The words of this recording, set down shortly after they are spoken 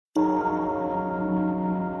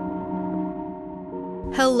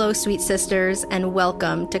Hello, sweet sisters, and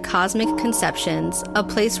welcome to Cosmic Conceptions, a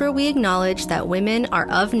place where we acknowledge that women are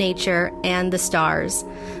of nature and the stars.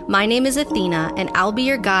 My name is Athena, and I'll be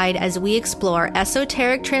your guide as we explore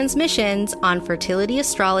esoteric transmissions on fertility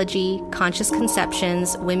astrology, conscious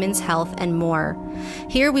conceptions, women's health, and more.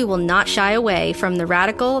 Here we will not shy away from the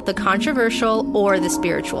radical, the controversial, or the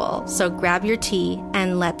spiritual. So grab your tea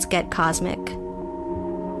and let's get cosmic.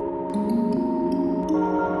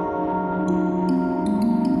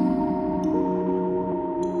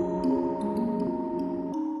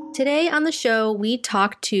 Today on the show, we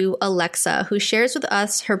talk to Alexa, who shares with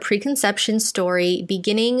us her preconception story,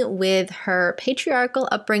 beginning with her patriarchal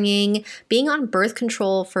upbringing, being on birth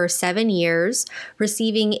control for 7 years,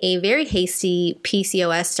 receiving a very hasty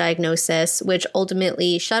PCOS diagnosis, which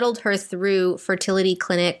ultimately shuttled her through fertility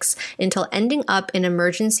clinics until ending up in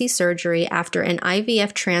emergency surgery after an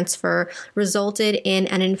IVF transfer resulted in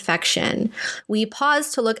an infection. We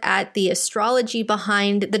pause to look at the astrology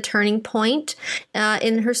behind the turning point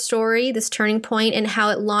in her story, this turning point, and how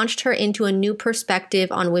it launched her into a new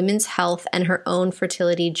perspective on women's health and her own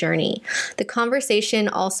fertility journey. The conversation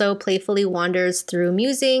also playfully wanders through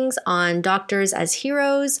musings on doctors as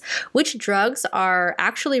heroes, which drugs are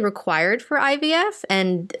actually required for IVF,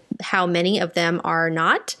 and how many of them are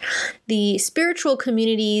not, the spiritual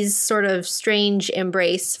community's sort of strange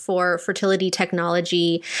embrace for fertility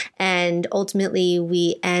technology, and ultimately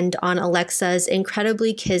we end on Alexa's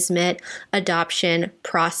incredibly kismet adoption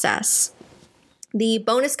process. The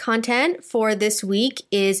bonus content for this week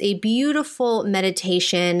is a beautiful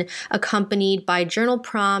meditation accompanied by journal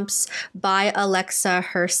prompts by Alexa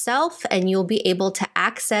herself, and you'll be able to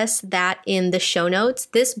access that in the show notes.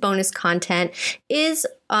 This bonus content is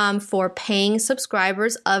for paying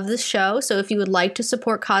subscribers of the show. So if you would like to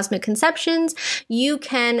support Cosmic Conceptions, you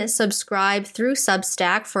can subscribe through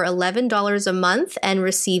Substack for $11 a month and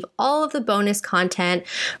receive all of the bonus content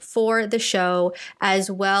for the show, as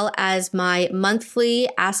well as my monthly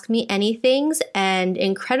Ask Me Anythings and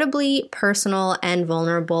incredibly personal and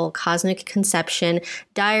vulnerable Cosmic Conception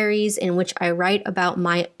diaries, in which I write about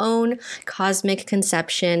my own cosmic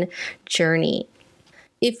conception journey.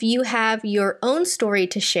 If you have your own story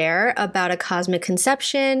to share about a cosmic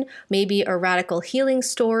conception, maybe a radical healing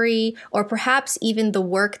story, or perhaps even the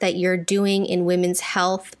work that you're doing in women's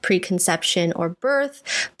health, preconception, or birth,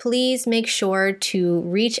 please make sure to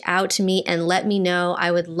reach out to me and let me know.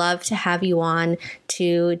 I would love to have you on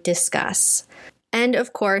to discuss. And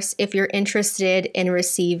of course, if you're interested in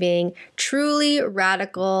receiving truly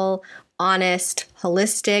radical, honest,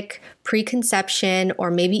 holistic preconception,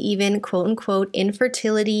 or maybe even quote unquote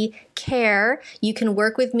infertility care, you can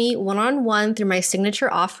work with me one-on-one through my signature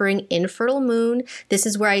offering, Infertile Moon. This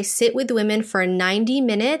is where I sit with women for 90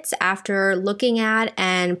 minutes after looking at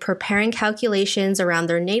and preparing calculations around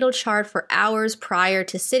their natal chart for hours prior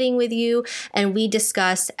to sitting with you. And we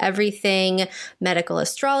discuss everything medical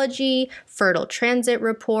astrology, fertile transit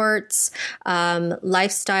reports,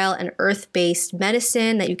 lifestyle and earth-based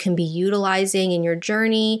medicine that you can be utilizing in your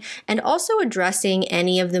journey, and also addressing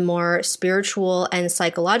any of the more spiritual and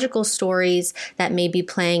psychological stories that may be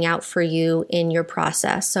playing out for you in your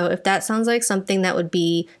process. So if that sounds like something that would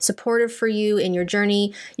be supportive for you in your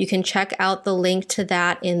journey, you can check out the link to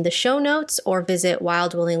that in the show notes or visit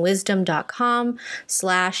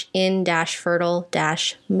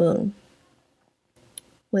wildwillingwisdom.com/in-fertile-moon.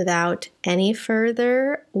 Without any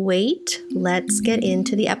further wait, let's get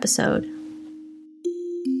into the episode.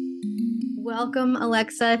 Welcome,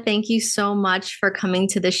 Alexa. Thank you so much for coming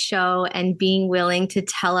to the show and being willing to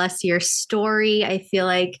tell us your story. I feel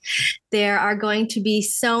like there are going to be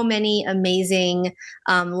so many amazing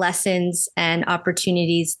lessons and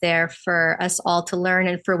opportunities there for us all to learn,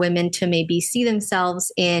 and for women to maybe see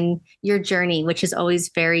themselves in your journey, which is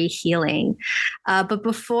always very healing. But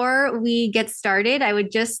before we get started, I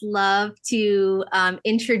would just love to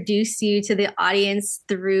introduce you to the audience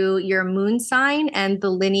through your moon sign and the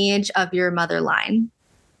lineage of your mother line.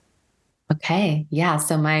 Okay. Yeah.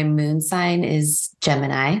 So my moon sign is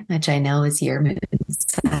Gemini, which I know is your moon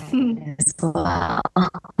sign as well.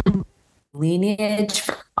 Lineage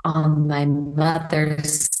on my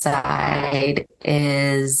mother's side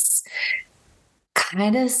is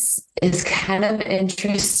kind of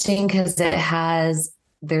interesting because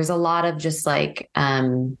there's a lot of just like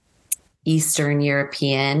Eastern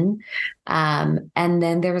European. And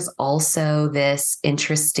then there's also this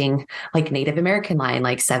interesting like Native American line,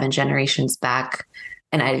 like 7 generations back.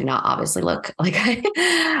 And I do not obviously look like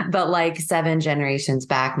but like 7 generations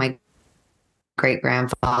back, my great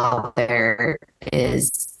grandfather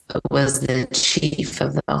was the chief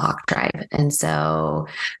of the Mohawk tribe. And so,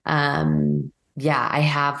 yeah, I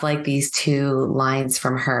have like these two lines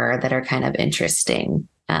from her that are kind of interesting.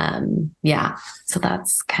 Yeah. So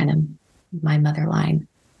that's kind of my mother line.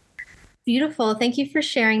 Beautiful. Thank you for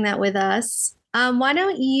sharing that with us. Why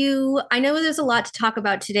don't you? I know there's a lot to talk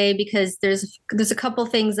about today because there's a couple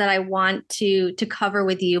things that I want to cover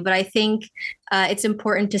with you, but I think it's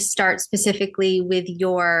important to start specifically with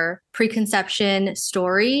your preconception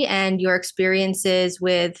story and your experiences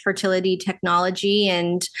with fertility technology,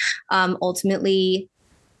 and ultimately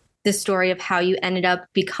the story of how you ended up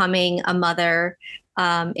becoming a mother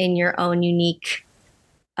in your own unique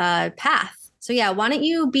path. So yeah, why don't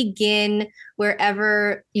you begin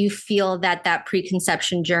wherever you feel that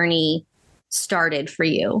preconception journey started for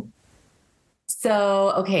you?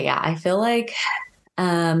 So, okay, yeah, I feel like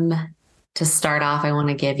to start off, I want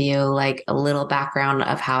to give you like a little background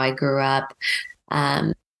of how I grew up.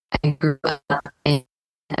 I grew up in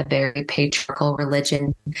a very patriarchal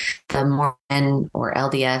religion, the Mormon or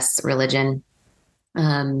LDS religion.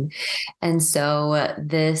 And so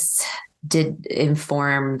this did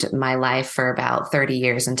informed my life for about 30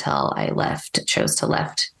 years until I chose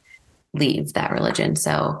to leave that religion.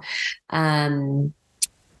 Um,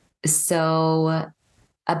 so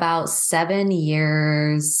about 7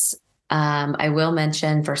 years, I will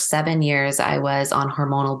mention for 7 years, I was on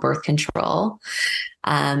hormonal birth control.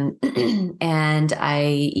 And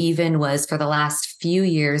I even was for the last few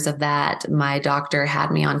years of that, my doctor had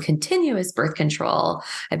me on continuous birth control.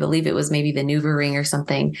 I believe it was maybe the NuvaRing or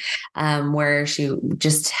something, where she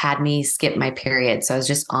just had me skip my period. So I was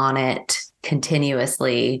just on it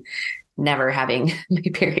continuously, never having my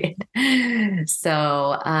period.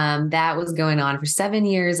 So that was going on for 7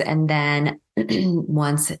 years. And then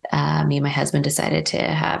once me and my husband decided to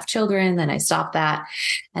have children, then I stopped that.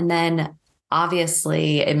 And then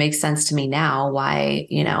obviously it makes sense to me now why,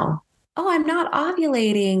 oh, I'm not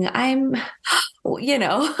ovulating.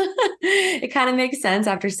 It kind of makes sense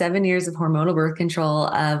after 7 years of hormonal birth control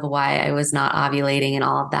of why I was not ovulating and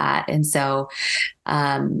all of that. And so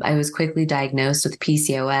I was quickly diagnosed with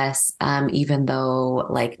PCOS, even though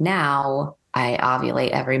like now I ovulate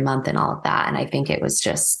every month and all of that. And I think it was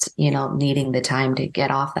just, needing the time to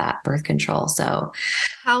get off that birth control. So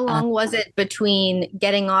how long was it between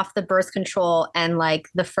getting off the birth control and like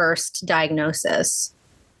the first diagnosis?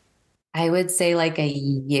 I would say like a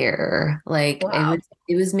year. Like Wow.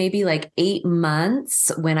 it was maybe like 8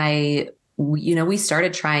 months when we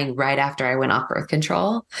started trying right after I went off birth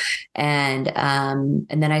control. And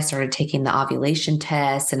then I started taking the ovulation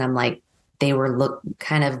tests, and I'm like, they look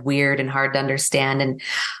kind of weird and hard to understand. And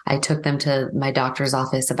I took them to my doctor's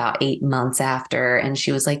office about 8 months after, and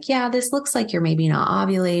she was like, yeah, this looks like you're maybe not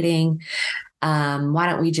ovulating. Why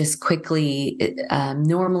don't we just quickly,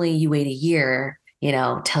 normally you wait a year,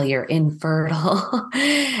 till you're infertile.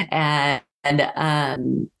 But 8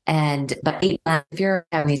 months, if you're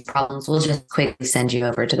having these problems, we'll just quickly send you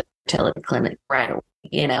over to the fertility clinic right away.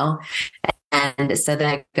 And so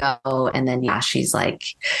then I go, and then, yeah, she's like,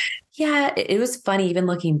 yeah, it was funny. Even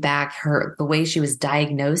looking back, the way she was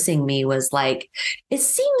diagnosing me was like, it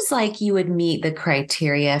seems like you would meet the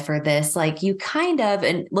criteria for this. Like you kind of,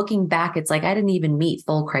 and looking back, it's like, I didn't even meet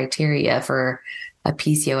full criteria for a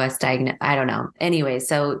PCOS diagnosis. I don't know. Anyway,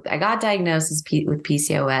 so I got diagnosed with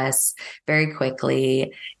PCOS very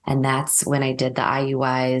quickly. And that's when I did the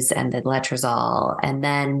IUIs and the letrozole. And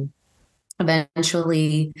then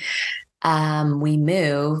eventually we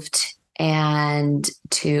moved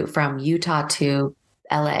from Utah to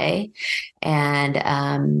LA,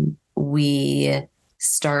 and we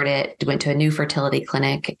went to a new fertility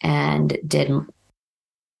clinic and did.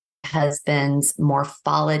 Husband's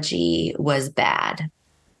morphology was bad.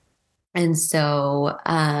 And so,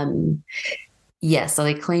 so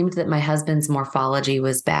they claimed that my husband's morphology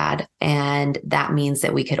was bad, and that means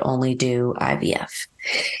that we could only do IVF.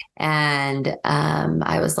 And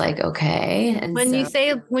I was like, okay. And when you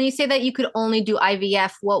say that you could only do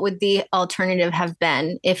IVF, what would the alternative have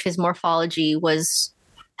been if his morphology was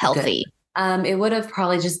healthy? It would have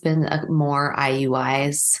probably just been more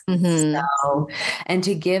IUIs. Mm-hmm. So, and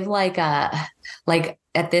to give like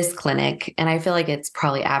at this clinic, and I feel like it's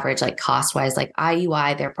probably average, like cost wise, like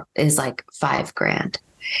IUI there is like $5,000.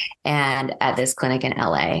 And at this clinic in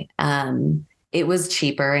LA, it was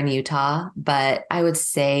cheaper in Utah, but I would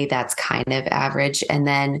say that's kind of average. And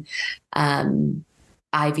then,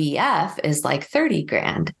 IVF is like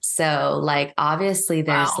 $30,000. So like, obviously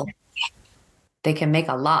there's, wow. they can make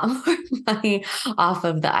a lot more money off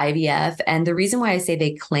of the IVF. And the reason why I say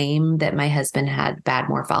they claim that my husband had bad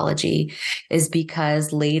morphology is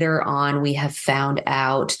because later on we have found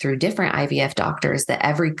out through different IVF doctors that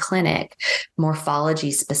every clinic,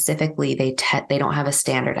 morphology specifically, they don't have a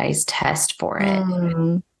standardized test for it.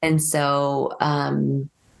 Mm. And so, and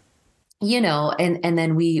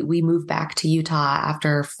then we moved back to Utah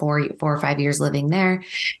after 4 or 5 years living there.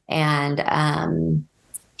 And,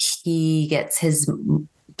 he gets his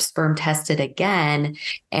sperm tested again,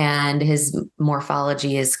 and his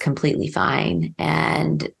morphology is completely fine,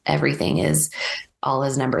 and all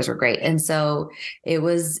his numbers were great. And so it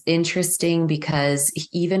was interesting because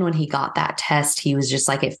even when he got that test, he was just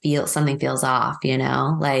like, something feels off,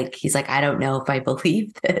 like, he's like, I don't know if I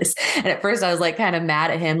believe this. And at first I was like, kind of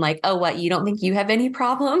mad at him, like, oh, what, you don't think you have any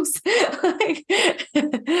problems?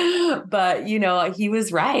 But he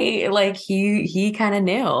was right. Like he kind of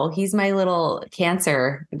knew. He's my little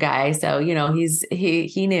cancer guy. So,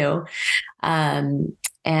 he knew. And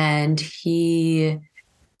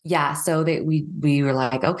so that we were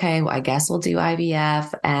like, okay, well, I guess we'll do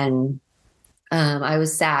IVF. And I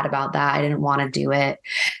was sad about that. I didn't want to do it.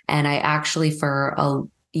 And I actually,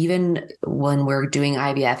 even when we're doing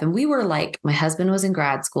IVF, and we were like, my husband was in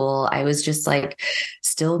grad school. I was just like,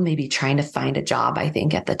 still maybe trying to find a job, I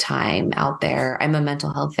think at the time out there. I'm a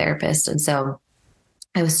mental health therapist. And so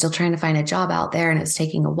I was still trying to find a job out there, and it was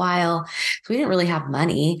taking a while. So we didn't really have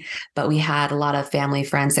money, but we had a lot of family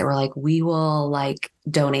friends that were like, we will like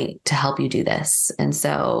donate to help you do this. And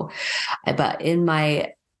so, but in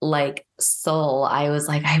my like soul, I was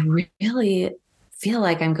like, I really feel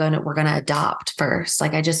like we're going to adopt first.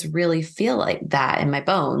 Like, I just really feel like that in my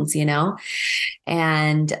bones,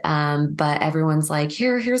 And, but everyone's like,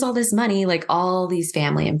 here's all this money, like all these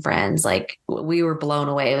family and friends, like we were blown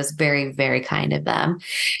away. It was very, very kind of them.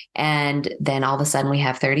 And then all of a sudden we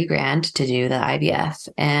have 30 grand to do the IVF,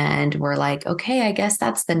 and we're like, okay, I guess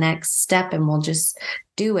that's the next step, and we'll just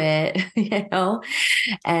do it,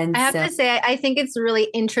 And I have to say, I think it's really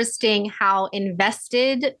interesting how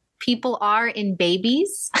invested people are in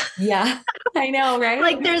babies. Yeah, I know, right?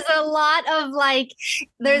 Like there's a lot of like,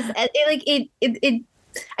 I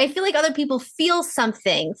feel like other people feel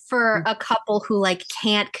something for a couple who like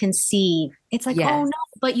can't conceive. It's like, yes. Oh no,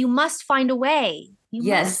 but you must find a way. You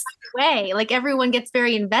must find a way. Like everyone gets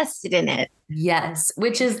very invested in it. Yes.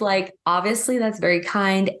 Which is like, obviously that's very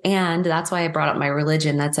kind. And that's why I brought up my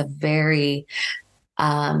religion. That's a very,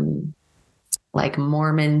 like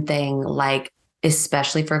Mormon thing, like,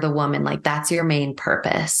 especially for the woman, like that's your main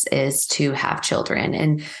purpose, is to have children.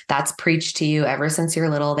 And that's preached to you ever since you're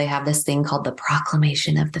little. They have this thing called the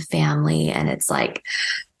proclamation of the family. And it's like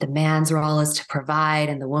the man's role is to provide,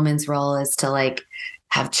 and the woman's role is to like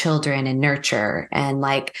have children and nurture. And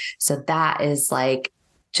like, so that is like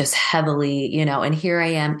just heavily, and here I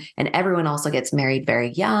am. And everyone also gets married very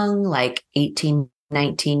young, like 18,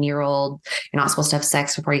 19-year-old. You're not supposed to have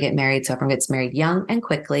sex before you get married. So everyone gets married young and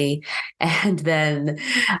quickly. And then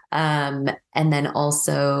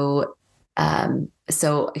also,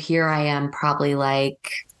 so here I am, probably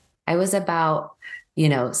like, I was about,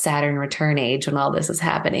 Saturn return age when all this is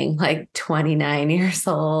happening, like 29 years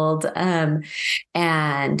old. And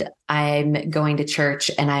I'm going to church,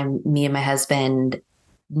 and me and my husband,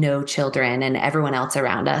 no children, and everyone else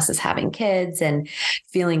around us is having kids, and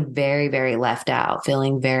feeling very, very left out,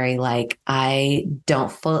 feeling very like I don't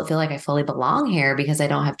feel like I fully belong here because I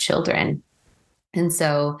don't have children. And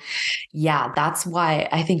so, that's why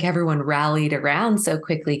I think everyone rallied around so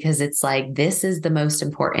quickly, because it's like, this is the most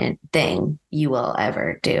important thing you will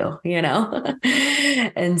ever do,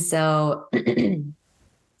 And so,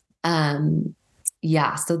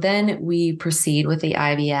 so then we proceed with the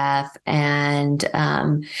IVF,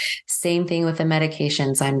 and same thing with the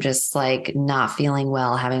medications. I'm just like not feeling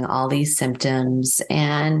well, having all these symptoms.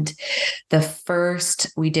 And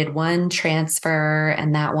we did one transfer,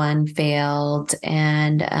 and that one failed.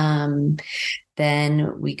 And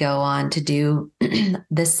then we go on to do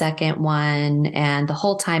the second one. And the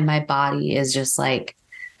whole time my body is just like,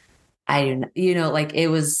 like it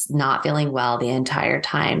was not feeling well the entire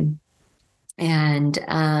time. And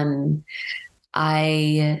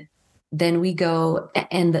then we go,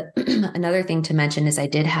 and another thing to mention is I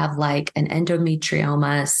did have like an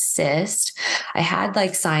endometrioma cyst. I had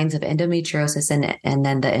like signs of endometriosis and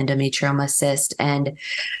then the endometrioma cyst. And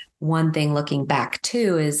one thing looking back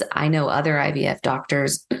too is I know other IVF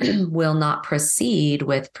doctors will not proceed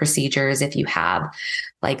with procedures if you have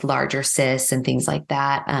like larger cysts and things like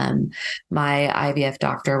that. My IVF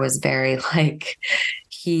doctor was very like,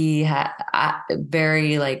 he had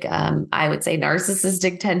very like I would say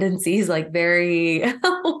narcissistic tendencies, like very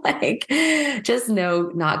like just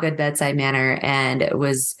not good bedside manner, and it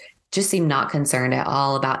was just seemed not concerned at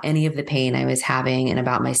all about any of the pain I was having and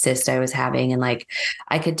about my cyst I was having. And like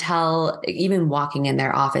I could tell, even walking in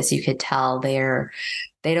their office, you could tell they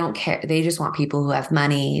don't care. They just want people who have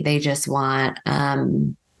money. They just want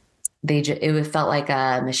it felt like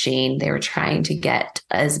a machine. They were trying to get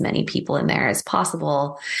as many people in there as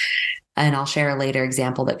possible. And I'll share a later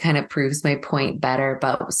example that kind of proves my point better.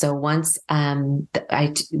 But so once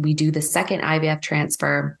we do the second IVF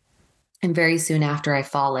transfer, and very soon after I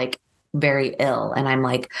fall like very ill, and I'm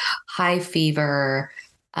like high fever,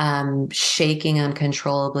 shaking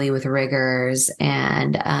uncontrollably with rigors,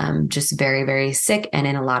 and just very, very sick and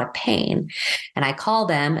in a lot of pain. And I call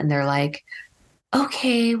them and they're like,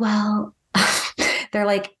 okay, well, they're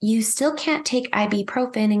like, you still can't take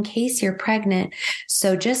ibuprofen in case you're pregnant.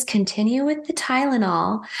 So just continue with the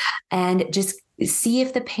Tylenol and just see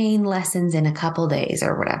if the pain lessens in a couple days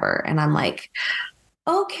or whatever. And I'm like,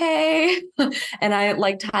 okay. And I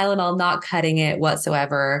like Tylenol, not cutting it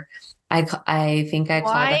whatsoever. I think I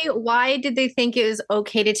called. Why did they think it was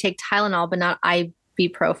okay to take Tylenol but not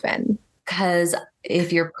ibuprofen? Because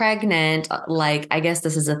if you're pregnant, like, I guess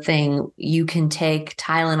this is a thing, you can take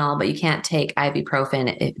Tylenol, but you can't take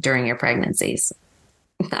ibuprofen during your pregnancies.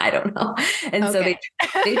 I don't know. And okay.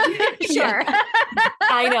 So they sure. Yeah,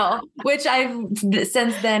 I know, which I've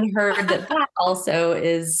since then heard that also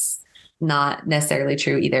is not necessarily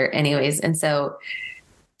true either. Anyways. And so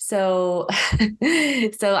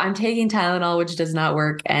I'm taking Tylenol, which does not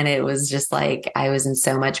work. And it was just like, I was in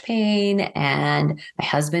so much pain, and my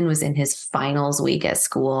husband was in his finals week at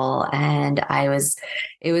school. And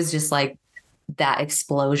it was just like that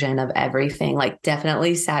explosion of everything, like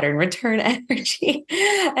definitely Saturn return energy.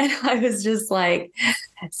 And I was just like,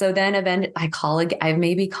 so then eventually I've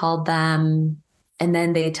maybe called them. And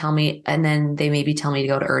then they maybe tell me to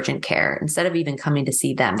go to urgent care instead of even coming to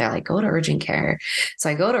see them. They're like, go to urgent care. So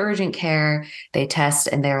I go to urgent care, they test,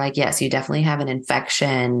 and they're like, yes, you definitely have an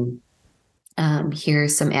infection.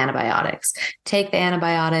 Here's some antibiotics. Take the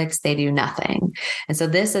antibiotics. They do nothing. And so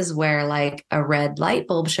this is where like a red light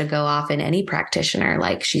bulb should go off in any practitioner.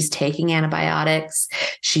 Like, she's taking antibiotics.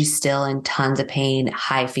 She's still in tons of pain,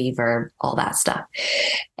 high fever, all that stuff.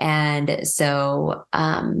 And so,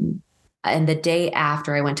 and the day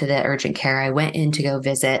after I went to the urgent care, I went in to go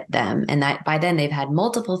visit them. And by then they've had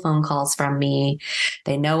multiple phone calls from me.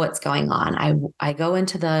 They know what's going on. I go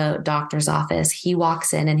into the doctor's office. He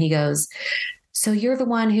walks in and he goes, so you're the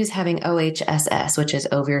one who's having OHSS, which is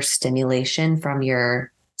overstimulation from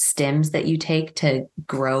your stims that you take to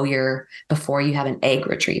grow before you have an egg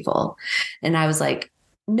retrieval. And I was like,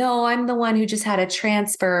 no, I'm the one who just had a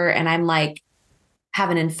transfer. And I'm like,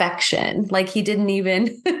 have an infection. Like, he didn't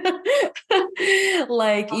even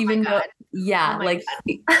like, even though, yeah, like,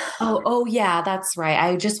 oh yeah, that's right.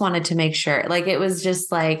 I just wanted to make sure, like, it was just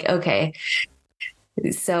like, okay.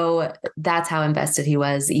 So that's how invested he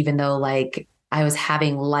was, even though like I was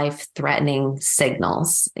having life-threatening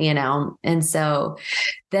signals, And so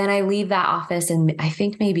then I leave that office, and I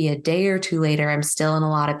think maybe a day or two later, I'm still in a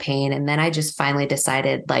lot of pain. And then I just finally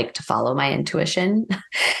decided like to follow my intuition.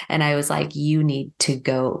 And I was like, you need to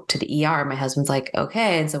go to the ER. My husband's like,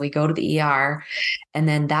 okay. And so we go to the ER, and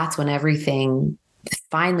then that's when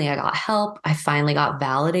finally I got help. I finally got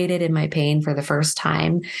validated in my pain for the first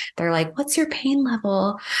time. They're like, what's your pain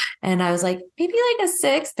level? And I was like, maybe like a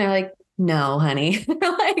 6. They're like, no, honey.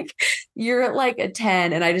 They're like, you're at like a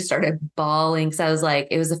 10. And I just started bawling. So I was like,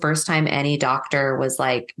 it was the first time any doctor was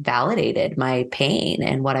like validated my pain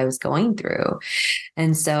and what I was going through.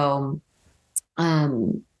 And so,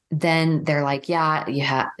 then they're like, yeah, you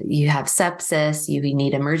have sepsis, you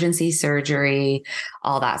need emergency surgery,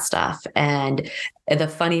 all that stuff. And the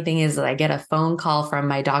funny thing is that I get a phone call from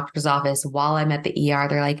my doctor's office while I'm at the ER.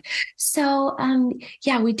 They're like, so,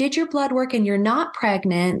 yeah, we did your blood work and you're not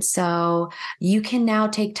pregnant. So you can now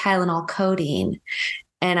take Tylenol codeine.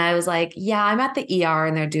 And I was like, yeah, I'm at the ER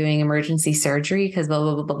and they're doing emergency surgery because blah,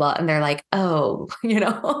 blah, blah, blah, blah. And they're like, oh,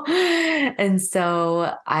 And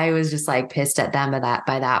so I was just like pissed at them by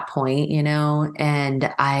that point,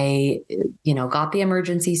 and I, got the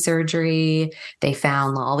emergency surgery. They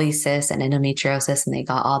found all these cysts and endometriosis, and they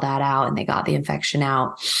got all that out, and they got the infection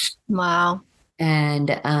out. Wow.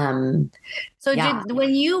 And so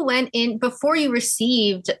when you went in before you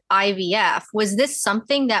received IVF, was this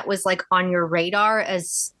something that was like on your radar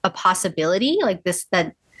as a possibility? Like this, that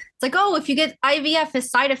it's like, oh, if you get IVF, the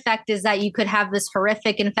side effect is that you could have this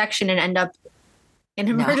horrific infection and end up in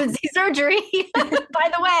No. emergency surgery, by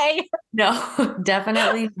the way. No,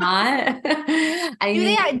 definitely not. I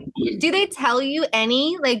mean, Do they tell you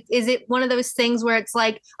any, like, is it one of those things where it's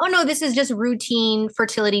like, oh no, this is just routine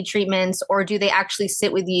fertility treatments, or do they actually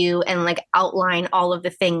sit with you and like outline all of the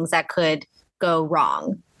things that could go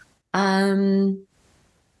wrong? I'm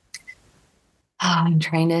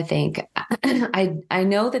trying to think. I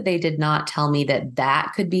know that they did not tell me that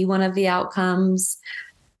that could be one of the outcomes.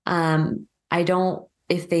 I don't,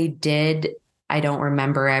 if they did, I don't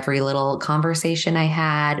remember every little conversation I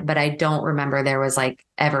had, but I don't remember there was like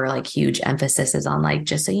ever like huge emphasis on like,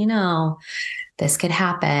 just so you know, this could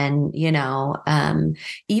happen,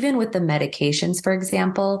 even with the medications, for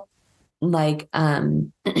example, like, I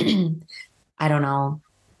don't know,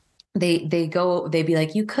 they'd be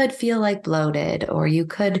like, you could feel like bloated or you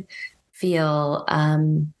could feel,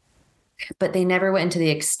 but they never went into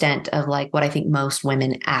the extent of like what I think most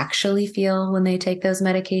women actually feel when they take those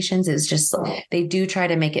medications. Is just, they do try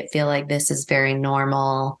to make it feel like this is very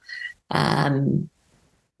normal.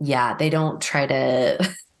 Yeah, they don't try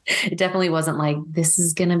to, it definitely wasn't like, this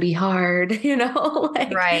is going to be hard,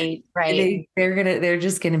 like Right. they're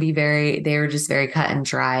just going to be they were just very cut and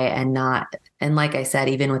dry and not. And like I said,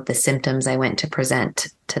 even with the symptoms I went to present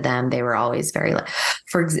to them, they were always very,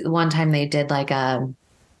 one time they did like a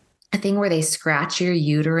thing where they scratch your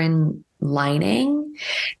uterine lining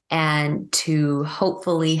and to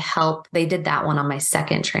hopefully help. They did that one on my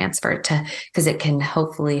second transfer because it can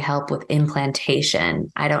hopefully help with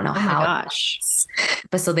implantation. I don't know how. Gosh.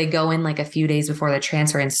 But so they go in like a few days before the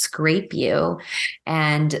transfer and scrape you.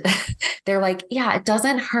 And they're like, yeah, it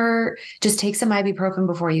doesn't hurt. Just take some ibuprofen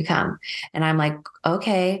before you come. And I'm like,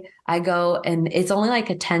 okay. I go and it's only like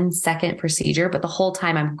a 10-second procedure, but the whole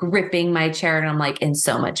time I'm gripping my chair and I'm like in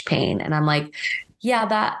so much pain. And I'm like, yeah,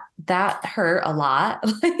 that hurt a lot.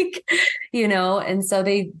 And so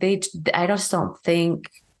I just don't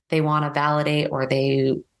think they want to validate, or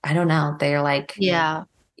I don't know. They're like, yeah,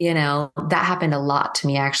 that happened a lot to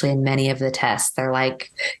me actually in many of the tests. They're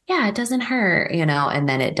like, yeah, it doesn't hurt, and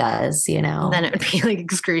then it does, And then it would be like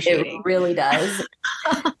excruciating. It really does.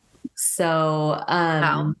 So,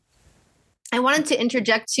 wow. I wanted to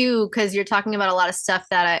interject too, because you're talking about a lot of stuff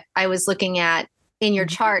that I was looking at in your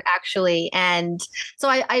chart actually. And so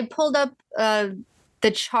I pulled up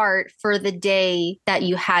the chart for the day that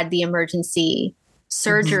you had the emergency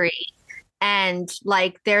surgery. Mm-hmm. And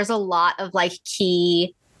like, there's a lot of like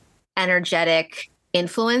key energetic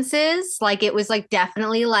influences. Like it was like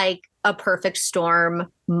definitely like a perfect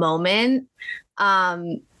storm moment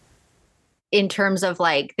in terms of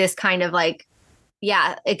like this kind of like,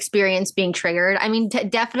 experience being triggered. I mean,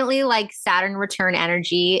 definitely like Saturn return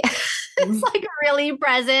energy is like really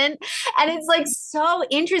present. And it's like so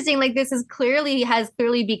interesting. Like this has clearly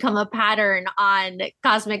become a pattern on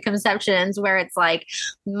Cosmic Conceptions, where it's like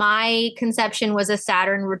my conception was a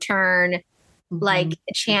Saturn return, like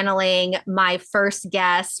channeling. My first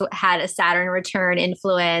guest had a Saturn return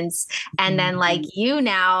influence. And then like you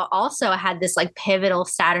now also had this like pivotal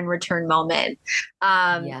Saturn return moment.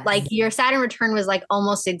 Yes. Like your Saturn return was like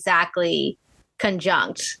almost exactly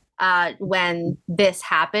conjunct when this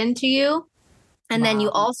happened to you. And then you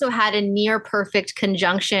also had a near perfect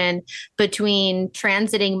conjunction between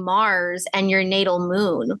transiting Mars and your natal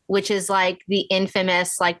moon, which is like the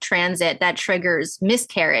infamous like transit that triggers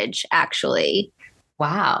miscarriage, actually.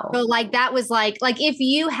 Wow. So like that was like if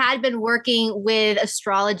you had been working with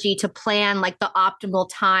astrology to plan like the optimal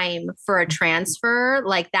time for a transfer,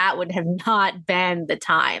 like that would have not been the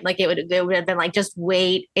time. Like it would have been like, just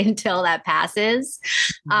wait until that passes.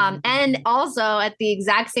 And also at the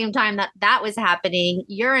exact same time that was happening,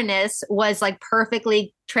 Uranus was like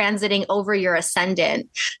perfectly transiting over your ascendant.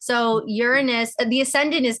 So Uranus, the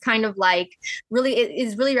ascendant is kind of like it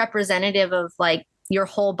is really representative of like your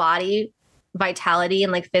whole body vitality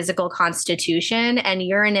and like physical constitution. And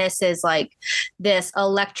Uranus is like this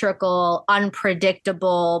electrical,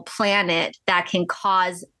 unpredictable planet that can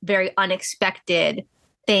cause very unexpected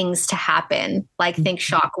things to happen, like think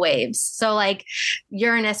shock waves. So like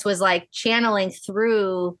Uranus was like channeling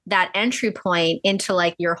through that entry point into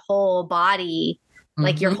like your whole body,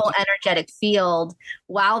 like your whole energetic field,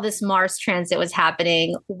 while this Mars transit was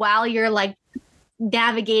happening, while you're like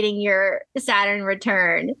navigating your Saturn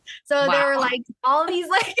return. So there were like all these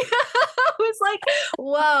like it was like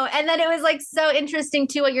whoa. And then it was like so interesting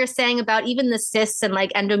too what you're saying about even the cysts and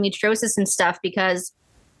like endometriosis and stuff, because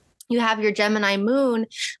you have your Gemini moon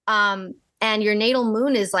and your natal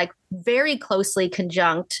moon is like very closely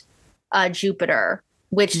conjunct Jupiter,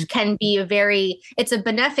 which can be it's a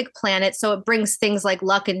benefic planet, so it brings things like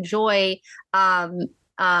luck and joy.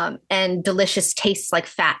 and delicious tastes like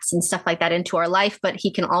fats and stuff like that into our life, but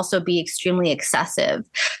he can also be extremely excessive.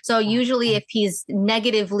 So usually if he's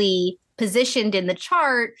negatively positioned in the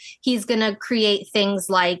chart, he's going to create things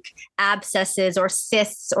like abscesses or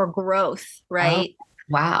cysts or growth, right? Oh,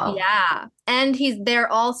 wow. Yeah. And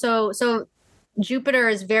they're also, so Jupiter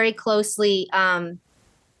is very closely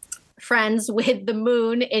friends with the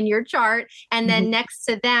moon in your chart. And then next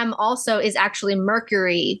to them also is actually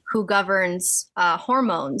Mercury, who governs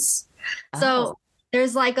hormones. So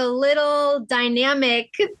there's like a little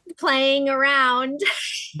dynamic playing around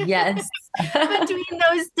Yes. between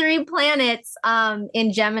those three planets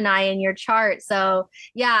in Gemini in your chart. So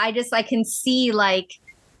yeah, I can see like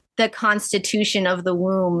the constitution of the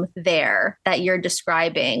womb there that you're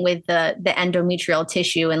describing with the endometrial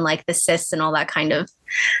tissue and like the cysts and all that kind of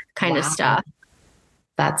stuff.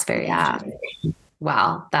 That's very interesting.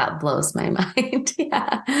 Wow, that blows my mind.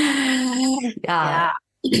 Yeah.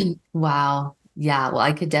 Wow. Yeah. Well,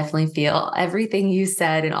 I could definitely feel everything you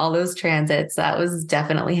said and all those transits. That was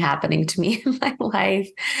definitely happening to me in my life.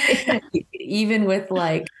 Even with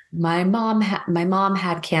like my mom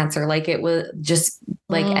had cancer. Like it was just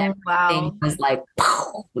like everything was like,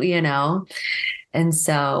 you know? And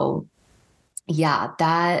so, yeah,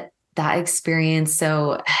 that experience.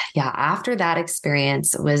 So yeah, after that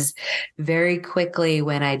experience was very quickly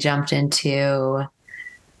when I jumped into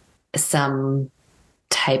some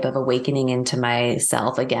type of awakening into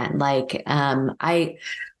myself again. Like,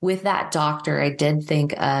 with that doctor, I did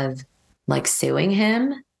think of like suing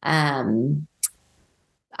him. I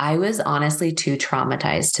was honestly too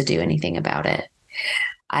traumatized to do anything about it.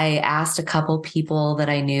 I asked a couple people that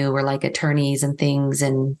I knew were like attorneys and things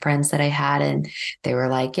and friends that I had, and they were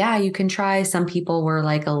like, yeah, you can try. Some people were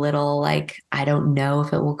like a little like, I don't know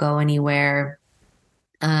if it will go anywhere.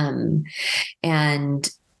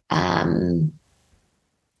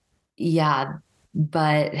 Yeah,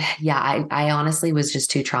 but yeah, I honestly was just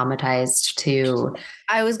too traumatized to.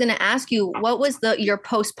 I was going to ask you, what was your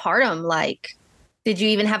postpartum like? Did you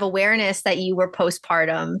even have awareness that you were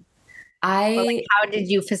postpartum? How did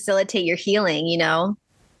you facilitate your healing,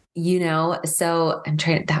 so I'm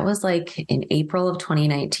trying, that was like in April of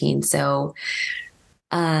 2019. So,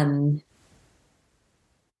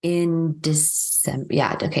 in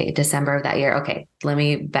December, December of that year. Okay. Let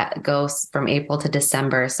me go from April to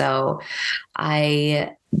December. So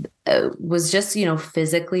I was just,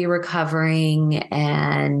 physically recovering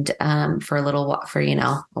and, for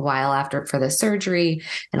a while after for the surgery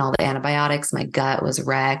and all the antibiotics, my gut was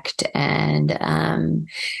wrecked. And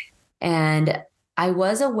I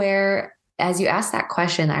was aware, as you asked that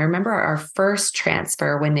question, I remember our first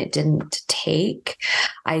transfer when it didn't take,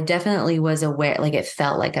 I definitely was aware, like it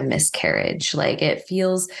felt like a miscarriage. Like it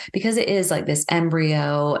feels, because it is like this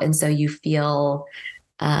embryo. And so you feel,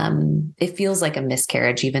 it feels like a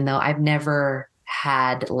miscarriage, even though I've never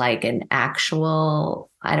had like an actual,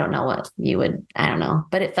 I don't know,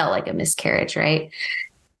 but it felt like a miscarriage. Right.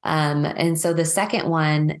 And so the second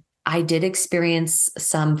one, I did experience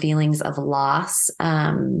some feelings of loss.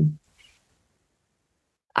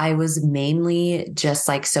 I was mainly just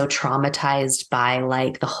like so traumatized by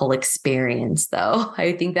like the whole experience, though.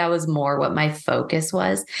 I think that was more what my focus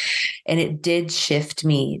was. And it did shift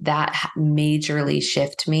me, that majorly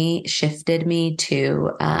shifted me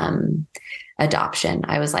to adoption.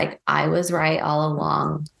 I was like, I was right all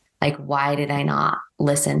along. Like, why did I not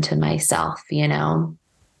listen to myself,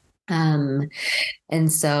 And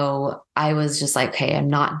so I was just like, okay, I'm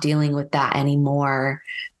not dealing with that anymore.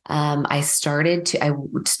 I started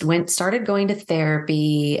going to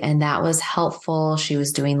therapy, and that was helpful. She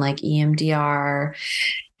was doing like EMDR.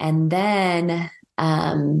 And then,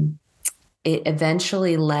 it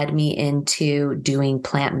eventually led me into doing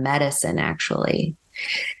plant medicine, actually.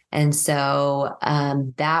 And so,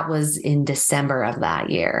 that was in December of that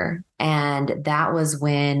year. And that was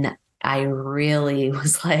when I really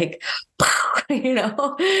was like, and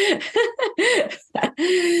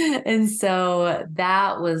so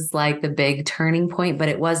that was like the big turning point, but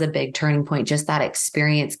it was a big turning point. Just that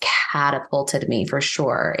experience catapulted me for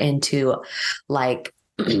sure into like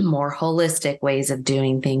more holistic ways of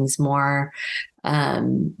doing things, more,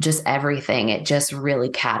 just everything. It just really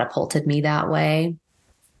catapulted me that way.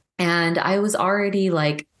 And I was already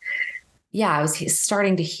like, I was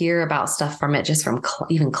starting to hear about stuff from it, just from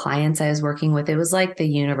even clients I was working with. It was like the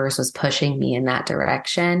universe was pushing me in that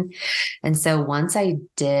direction. And so once I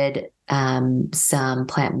did some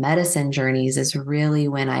plant medicine journeys is really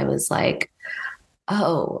when I was like,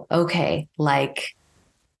 oh, okay. Like,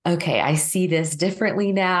 okay, I see this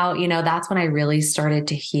differently now. That's when I really started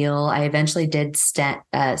to heal. I eventually did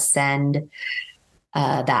send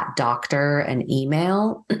that doctor an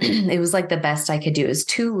email. It was like the best I could do. It was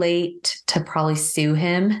too late to probably sue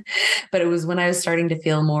him, but it was when I was starting to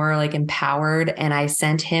feel more like empowered, and I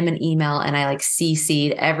sent him an email and I like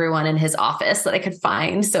CC'd everyone in his office that I could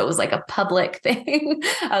find. So it was like a public thing.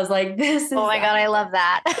 I was like, this is, oh my God, I love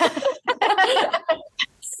that.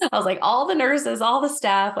 I was like, all the nurses, all the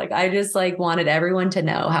staff, like, I just like wanted everyone to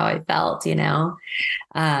know how I felt, you know?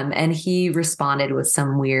 And he responded with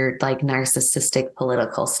some weird, like narcissistic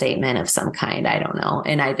political statement of some kind. I don't know.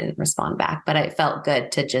 And I didn't respond back, but it felt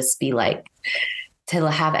good to just be like, to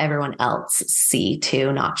have everyone else see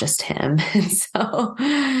too, not just him. And so,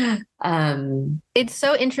 it's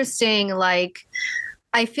so interesting. Like,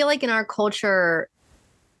 I feel like in our culture,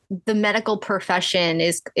 the medical profession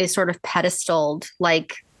is sort of pedestaled,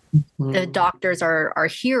 like the doctors are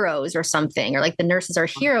heroes or something, or like the nurses are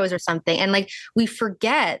heroes or something. And like, we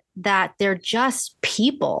forget that they're just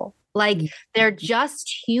people. Like, they're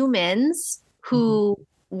just humans who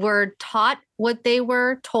were taught what they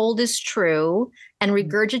were told is true and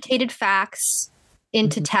regurgitated facts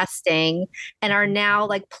into testing, and are now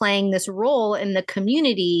like playing this role in the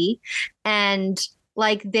community. And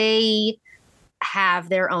like, they have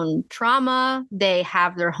their own trauma. They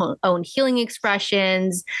have their own healing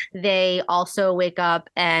expressions. They also wake up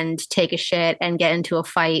and take a shit and get into a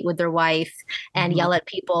fight with their wife and yell at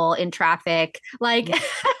people in traffic. Like,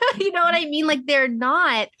 you know what I mean? Like, they're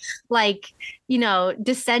not like, you know,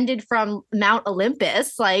 descended from Mount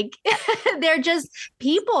Olympus. Like, they're just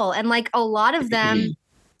people. And like, a lot of them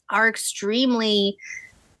are extremely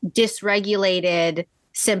dysregulated,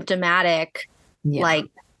 symptomatic, like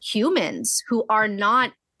humans who are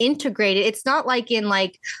not integrated. It's not like in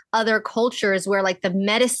like other cultures where like the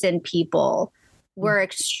medicine people were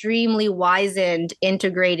extremely wizened,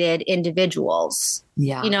 integrated individuals.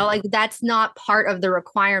 Yeah. You know, like that's not part of the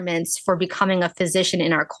requirements for becoming a physician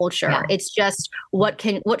in our culture. Yeah. It's just what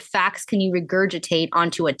facts can you regurgitate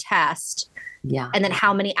onto a test? Yeah. And then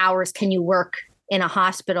how many hours can you work in a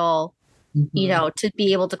hospital, you know, to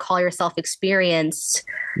be able to call yourself experienced.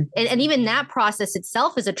 And even that process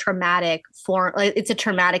itself is a traumatic form. Like, it's a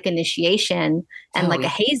traumatic initiation and like a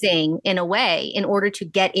hazing in a way in order to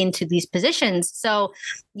get into these positions. So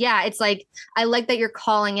yeah, it's like, I like that you're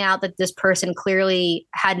calling out that this person clearly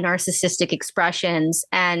had narcissistic expressions,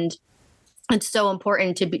 and it's so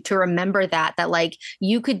important to remember that like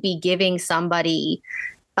you could be giving somebody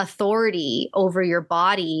authority over your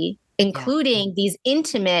body, including these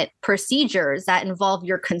intimate procedures that involve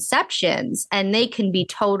your conceptions, and they can be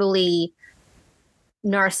totally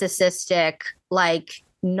narcissistic, like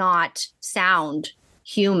not sound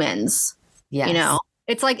humans. Yes. You know,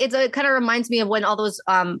 it's like, it kind of reminds me of when all those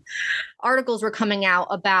articles were coming out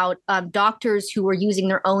about doctors who were using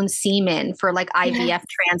their own semen for like IVF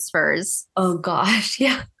transfers. Oh gosh.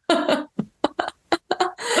 Yeah.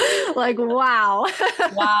 Like, wow.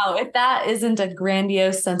 Wow. If that isn't a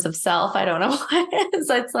grandiose sense of self, I don't know what is.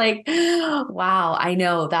 It's like, wow. I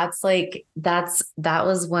know that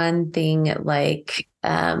was one thing, like,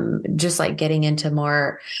 just like getting into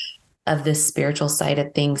more of this spiritual side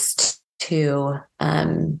of things too.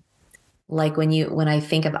 Like when I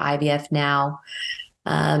think of IVF now,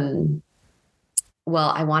 well,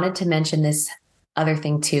 I wanted to mention this other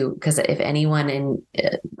thing too, because if anyone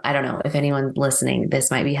I don't know if anyone listening,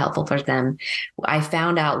 this might be helpful for them. I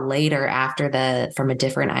found out later from a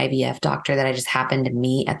different IVF doctor that I just happened to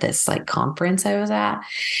meet at this like conference I was at.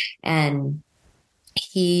 And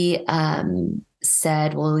he,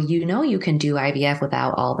 said, well, you know, you can do IVF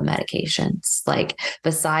without all the medications, like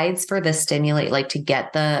besides for the stimulate, like to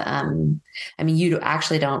get the, I mean, you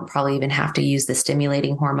actually don't probably even have to use the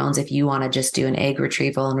stimulating hormones. If you want to just do an egg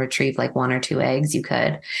retrieval and retrieve like 1 or 2 eggs, you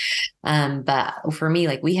could. But for me,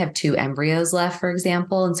 like we have 2 embryos left, for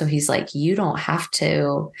example. And so he's like, you don't have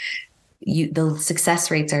to, the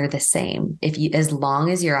success rates are the same. As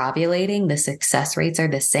long as you're ovulating, the success rates are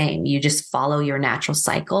the same. You just follow your natural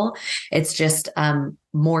cycle. It's just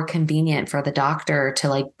more convenient for the doctor to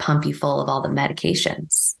like pump you full of all the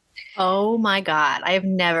medications. Oh my God. I have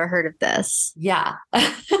never heard of this. Yeah.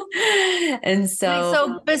 And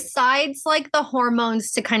so besides like the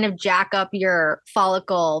hormones to kind of jack up your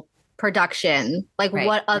follicle production, like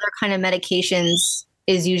what other kind of medications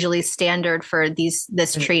is usually standard for this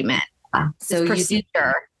treatment? So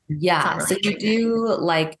procedure. You do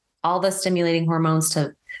like all the stimulating hormones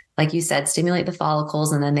to like you said, stimulate the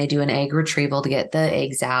follicles, and then they do an egg retrieval to get the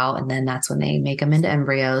eggs out. And then that's when they make them into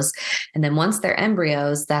embryos. And then once they're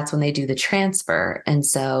embryos, that's when they do the transfer. And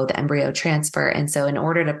so the embryo transfer. And so in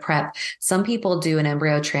order to prep, some people do an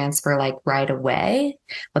embryo transfer like right away,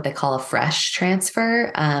 what they call a fresh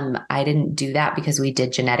transfer. I didn't do that because we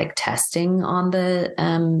did genetic testing on the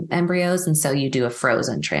embryos. And so you do a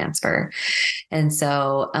frozen transfer. And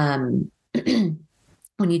so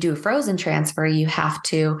when you do a frozen transfer, you have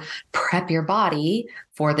to prep your body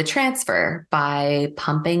for the transfer by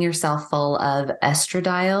pumping yourself full of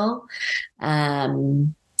estradiol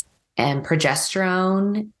and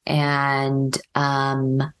progesterone. And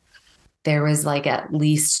there was like at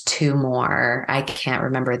least two more. I can't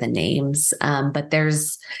remember the names, but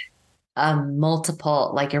there's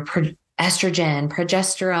multiple, like your estrogen,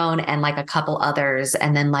 progesterone, and like a couple others,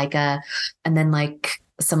 and then like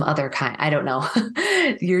some other kind. I don't know.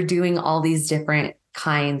 You're doing all these different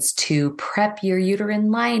kinds to prep your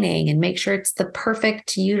uterine lining and make sure it's the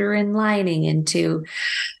perfect uterine lining, and to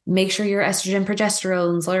make sure your estrogen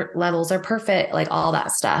progesterone levels are perfect, like all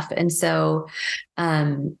that stuff. And so,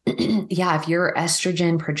 if your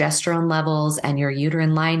estrogen progesterone levels and your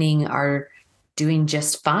uterine lining are doing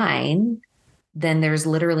just fine, then there's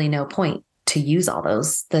literally no point to use all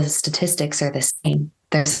those. The statistics are the same.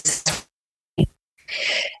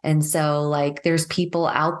 And so like there's people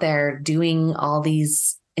out there doing all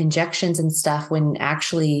these injections and stuff when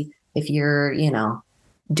actually if you're,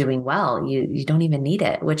 doing well, you don't even need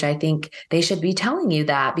it, which I think they should be telling you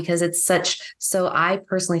that, because it's so I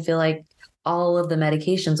personally feel like all of the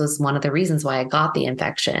medications was one of the reasons why I got the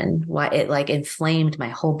infection, why it like inflamed my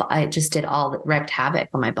whole body. It just did wreaked havoc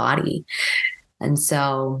on my body. And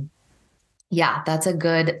so, yeah, that's a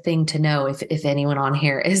good thing to know if anyone on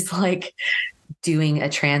here is like doing a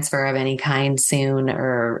transfer of any kind soon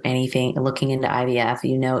or anything, looking into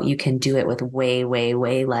IVF, you can do it with way, way,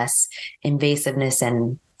 way less invasiveness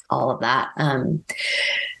and all of that.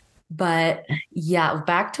 But yeah,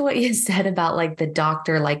 back to what you said about like the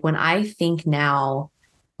doctor, like when I think now,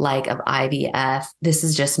 like of IVF, this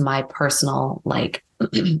is just my personal, like,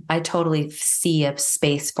 I totally see a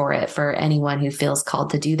space for it for anyone who feels called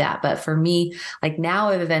to do that. But for me, like now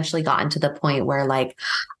I've eventually gotten to the point where like,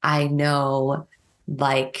 I know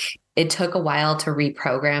like it took a while to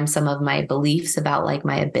reprogram some of my beliefs about like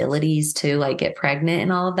my abilities to like get pregnant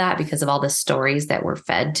and all of that because of all the stories that were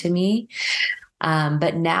fed to me.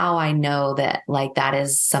 But now I know that like that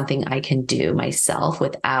is something I can do myself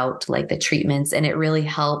without like the treatments. And it really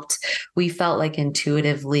helped. We felt like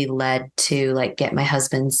intuitively led to like get my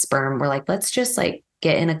husband's sperm. We're like, let's just like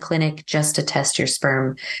get in a clinic just to test your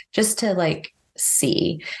sperm, just to like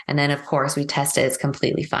see. And then of course we test it, it's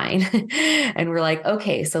completely fine. And we're like,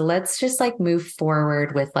 okay, so let's just like move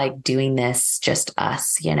forward with like doing this just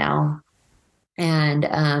us,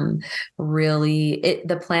 And really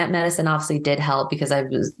the plant medicine obviously did help because I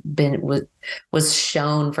was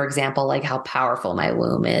shown, for example, like how powerful my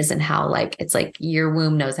womb is and how like it's like your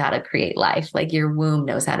womb knows how to create life, like your womb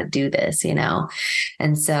knows how to do this,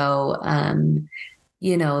 And so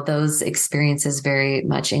those experiences very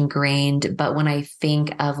much ingrained. But when I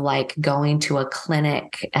think of like going to a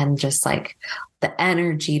clinic and just like the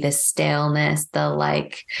energy, the staleness, the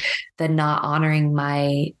not honoring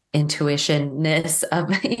my intuitionness of,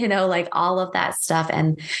 like all of that stuff.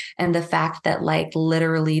 And the fact that like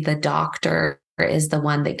literally the doctor is the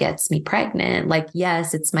one that gets me pregnant. Like,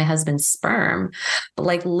 yes, it's my husband's sperm, but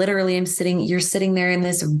like literally you're sitting there in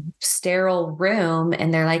this sterile room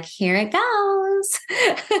and they're like, here it goes,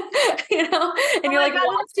 and you're like,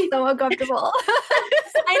 God, it's so uncomfortable.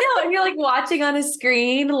 I know. And you're like watching on a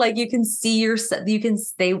screen, like you can see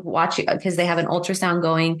they watch you because they have an ultrasound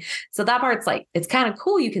going. So that part's like, it's kind of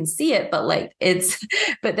cool. You can see it, but like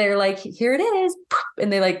but they're like, here it is.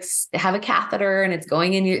 And they like have a catheter and it's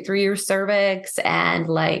going in through your cervix and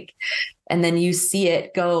then you see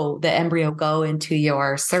it the embryo go into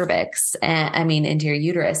your cervix into your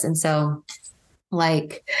uterus. And so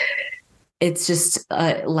like, it's just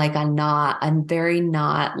I'm very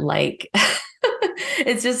not like,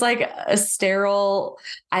 it's just like a sterile,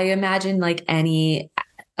 I imagine like I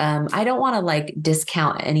don't want to like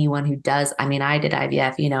discount anyone who does. I mean, I did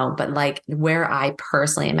IVF, but like where I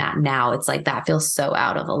personally am at now, it's like that feels so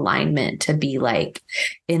out of alignment to be like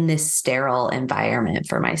in this sterile environment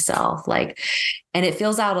for myself. Like, and it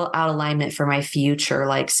feels out alignment for my future,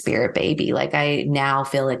 like spirit baby. Like I now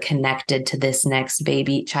feel like connected to this next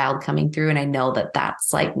baby child coming through. And I know that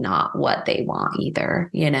that's like not what they want either,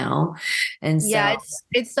 And yeah, so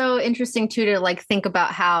it's so interesting too, to like think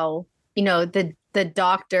about how, the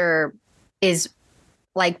doctor is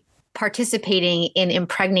like participating in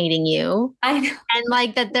impregnating you. I know. And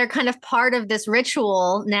like that they're kind of part of this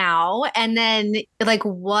ritual now. And then like,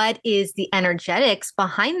 what is the energetics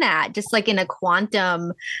behind that? Just like in a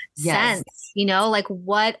quantum sense, like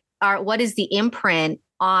what is the imprint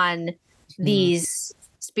on these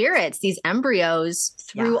spirits, these embryos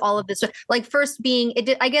through all of this? Like first being,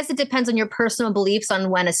 I guess it depends on your personal beliefs on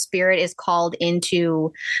when a spirit is called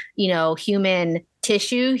into, human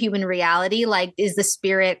tissue, human reality. Like, is the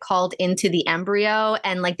spirit called into the embryo,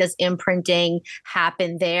 and like, does imprinting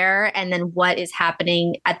happen there? And then what is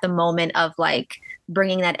happening at the moment of like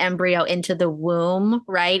bringing that embryo into the womb,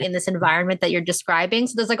 right? In this environment that you're describing.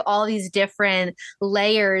 So there's like all these different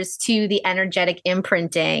layers to the energetic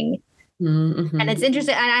imprinting. And it's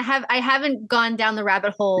interesting. And I haven't gone down the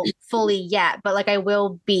rabbit hole fully yet, but like I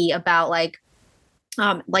will be about like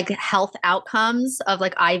health outcomes of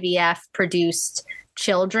like IVF produced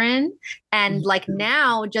children. And like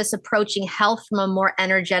now just approaching health from a more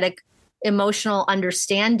energetic, emotional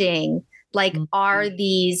understanding, like are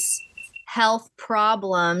these health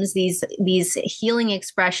problems, these healing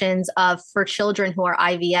expressions of for children who are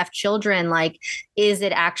IVF children, like is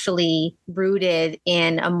it actually rooted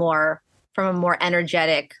in from a more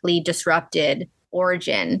energetically disrupted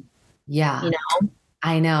origin? Yeah.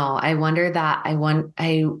 I know. I wonder that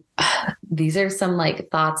these are some like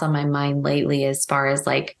thoughts on my mind lately as far as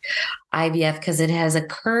like IVF, because it has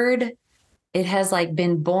like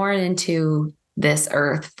been born into this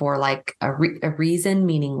earth for like a reason,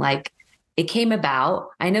 meaning like it came about.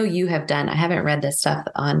 I know you have done, I haven't read this stuff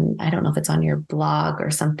I don't know if it's on your blog or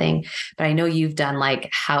something, but I know you've done like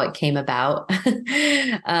how it came about.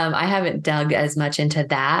 I haven't dug as much into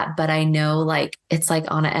that, but I know like it's like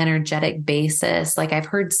on an energetic basis. Like I've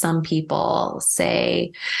heard some people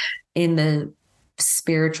say in the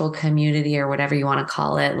spiritual community or whatever you want to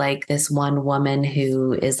call it, like this one woman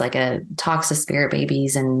who is like talks to spirit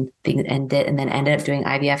babies and then ended up doing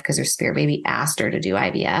IVF because her spirit baby asked her to do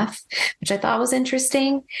IVF, which I thought was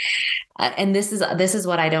interesting. And this is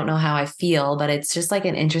what I don't know how I feel, but it's just like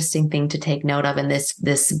an interesting thing to take note of. And this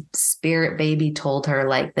spirit baby told her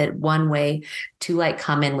like that one way to like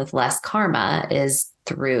come in with less karma is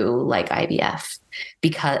through like IVF,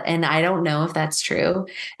 and I don't know if that's true.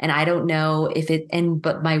 And I don't know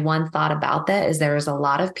but my one thought about that is there's a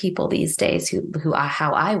lot of people these days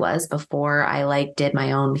how I was before I like did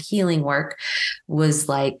my own healing work, was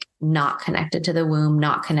like not connected to the womb,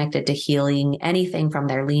 not connected to healing anything from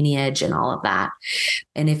their lineage and all of that.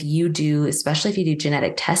 And especially if you do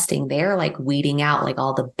genetic testing, they're like weeding out like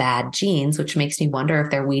all the bad genes, which makes me wonder if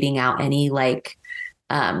they're weeding out any like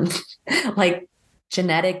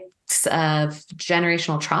genetics of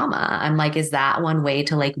generational trauma. I'm like, is that one way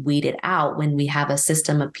to like weed it out when we have a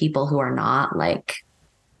system of people who are not like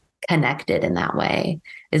connected in that way?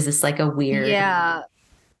 Is this like a weird,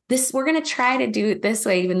 we're going to try to do it this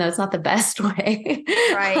way, even though it's not the best way.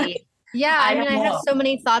 Right. Yeah. I mean, I have so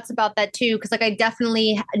many thoughts about that too. Cause like, I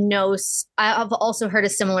definitely know, I've also heard a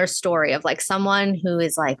similar story of like someone who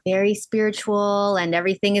is like very spiritual and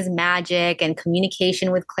everything is magic and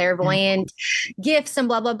communication with clairvoyant gifts and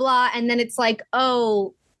blah, blah, blah. And then it's like,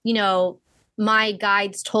 oh, my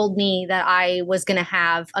guides told me that I was going to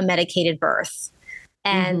have a medicated birth.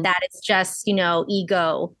 And that it's just,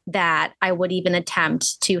 ego that I would even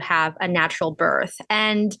attempt to have a natural birth.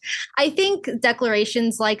 And I think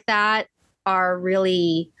declarations like that are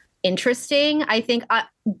really interesting. I think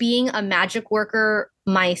being a magic worker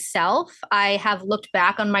myself, I have looked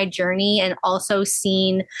back on my journey and also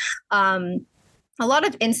seen a lot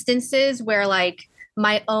of instances where like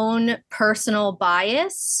my own personal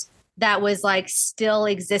bias that was like still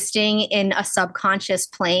existing in a subconscious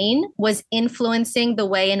plane was influencing the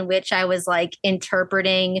way in which I was like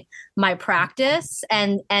interpreting my practice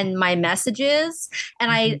and my messages. And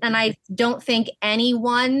I don't think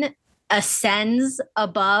anyone ascends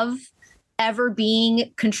above ever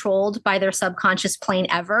being controlled by their subconscious plane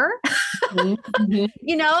ever.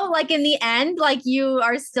 Like in the end, like you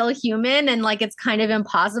are still human and like it's kind of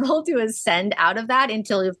impossible to ascend out of that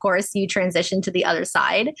until, of course, you transition to the other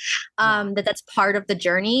side. That's part of the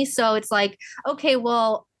journey. So it's like, okay,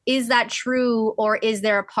 well, is that true? Or is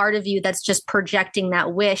there a part of you that's just projecting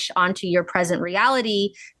that wish onto your present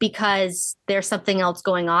reality because there's something else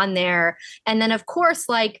going on there? And then, of course,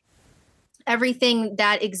 like, everything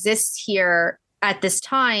that exists here at this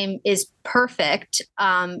time is perfect,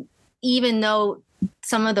 even though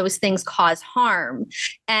some of those things cause harm.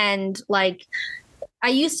 And like, I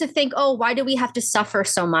used to think, oh, why do we have to suffer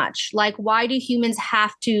so much? Like, why do humans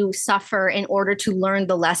have to suffer in order to learn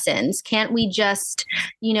the lessons? Can't we just,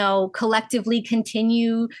 collectively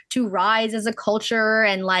continue to rise as a culture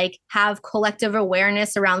and like have collective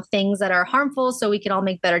awareness around things that are harmful so we can all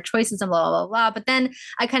make better choices and blah, blah, blah, blah. But then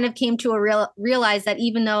I kind of came to realize that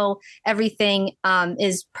even though everything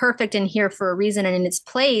is perfect and here for a reason and in its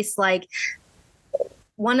place, like,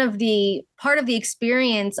 part of the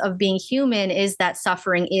experience of being human is that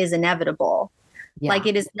suffering is inevitable. Yeah. Like,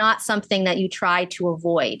 it is not something that you try to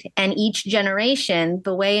avoid. And each generation,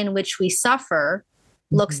 the way in which we suffer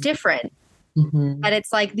looks different. But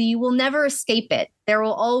it's like you will never escape it. There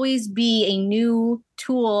will always be a new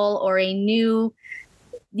tool or a new,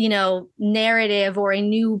 narrative or a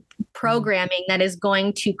new programming that is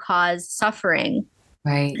going to cause suffering.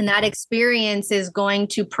 Right. And that experience is going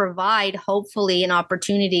to provide, hopefully, an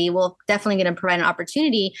opportunity. Well, definitely going to provide an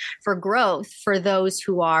opportunity for growth for those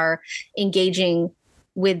who are engaging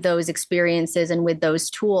with those experiences and with those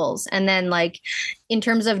tools. And then, like, in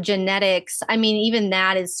terms of genetics, I mean, even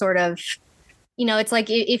that is sort of, it's like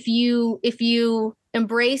if you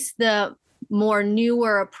embrace the more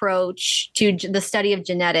newer approach to the study of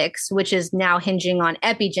genetics, which is now hinging on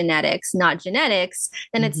epigenetics, not genetics,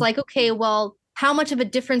 then it's like, okay, well, how much of a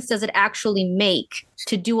difference does it actually make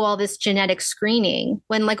to do all this genetic screening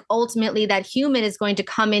when, like, ultimately that human is going to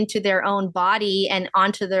come into their own body and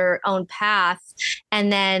onto their own path,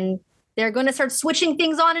 and then they're going to start switching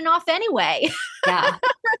things on and off anyway. Yeah,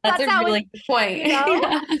 that's a really good point. So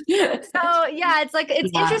yeah, it's like,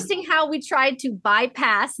 it's interesting how we tried to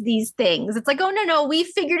bypass these things. It's like, oh, no, we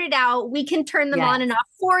figured it out. We can turn them on and off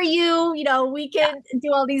for you. We can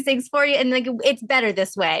do all these things for you. And like, it's better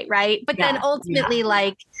this way. Right. But then ultimately,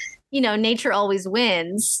 like, nature always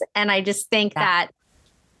wins. And I just think that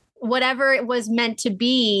whatever it was meant to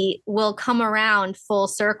be will come around full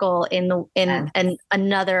circle in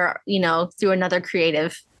another, through another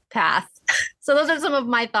creative path. So those are some of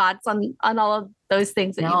my thoughts on all of those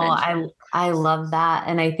things that you mentioned. I love that.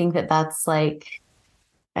 And I think that's like,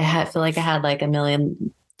 feel like I had like a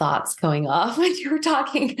million thoughts going off when you were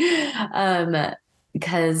talking,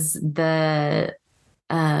 because the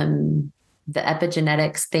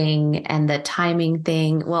epigenetics thing and the timing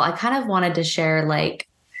thing. Well, I kind of wanted to share, like,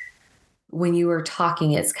 when you were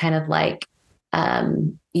talking, it's kind of like,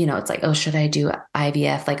 it's like, oh, should I do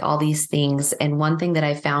IVF? Like all these things. And one thing that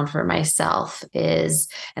I found for myself is,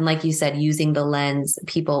 and like you said, using the lens,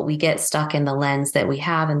 we get stuck in the lens that we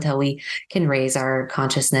have until we can raise our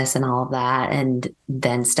consciousness and all of that, and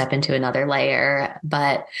then step into another layer.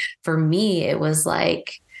 But for me, it was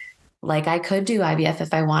like I could do IVF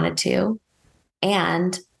if I wanted to.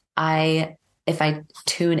 And if I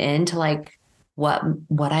tune into like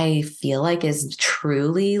what I feel like is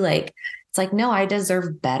truly like, it's like, no, I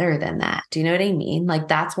deserve better than that. Do you know what I mean? Like,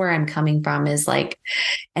 that's where I'm coming from, is like,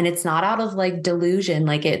 and it's not out of like delusion.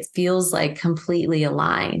 Like, it feels like completely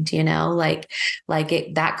aligned,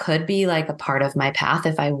 that could be like a part of my path.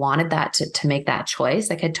 If I wanted that to make that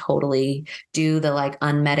choice, I could totally do the like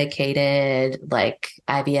unmedicated, like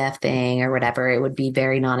IVF thing or whatever. It would be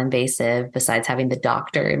very non-invasive besides having the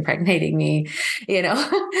doctor impregnating me,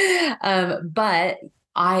 but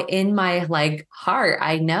in my like heart,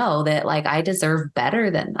 I know that like I deserve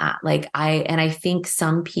better than that. Like I think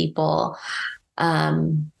some people,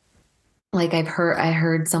 like I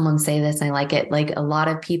heard someone say this and I like it. Like, a lot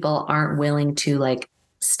of people aren't willing to like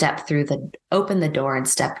open the door and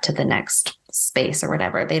step to the next space or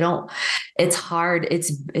whatever. It's hard.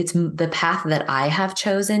 It's the path that I have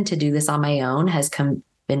chosen to do this on my own has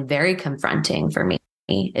been very confronting for me.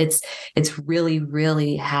 It's really,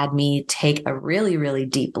 really had me take a really, really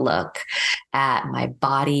deep look at my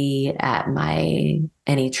body, at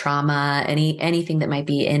any trauma, anything that might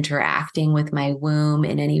be interacting with my womb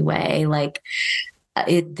in any way. Like,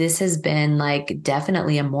 this has been like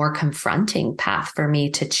definitely a more confronting path for me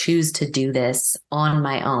to choose to do this on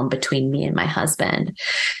my own between me and my husband.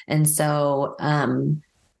 And so,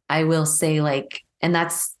 I will say, like, and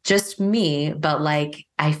that's just me, but like,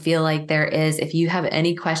 I feel like if you have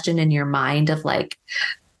any question in your mind of like,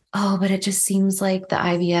 oh, but it just seems like the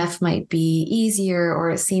IVF might be easier,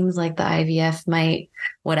 or it seems like the IVF might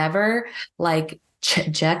whatever, like,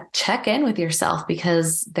 check in with yourself,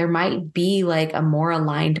 because there might be like a more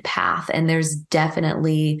aligned path, and there's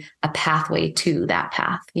definitely a pathway to that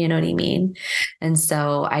path. You know what I mean? And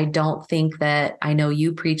so I don't think that, I know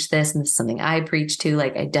you preach this and this is something I preach too.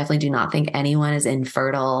 Like, I definitely do not think anyone is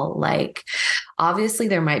infertile. Like, obviously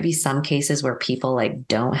there might be some cases where people like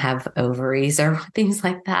don't have ovaries or things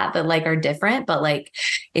like that like are different. But like,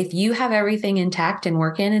 if you have everything intact and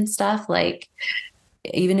working and stuff, like,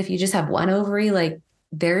 even if you just have one ovary, like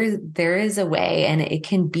there is a way, and it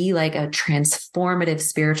can be like a transformative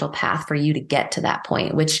spiritual path for you to get to that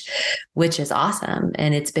point, which is awesome.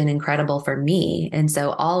 And it's been incredible for me. And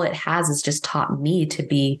so all it has is just taught me to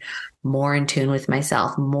be more in tune with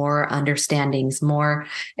myself, more understandings, more,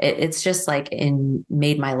 it's just like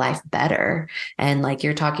made my life better. And like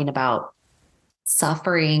you're talking about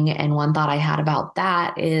suffering. And one thought I had about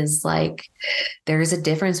that is like, there's a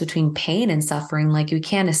difference between pain and suffering. Like we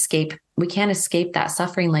can't escape that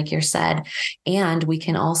suffering, like you said. And we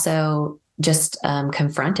can also just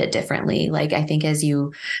confront it differently. Like I think as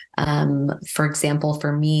you, for example,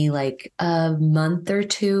 for me, like a month or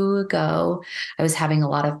two ago, I was having a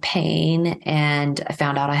lot of pain and I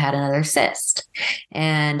found out I had another cyst.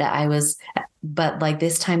 And but like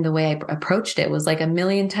this time, the way I approached it was like a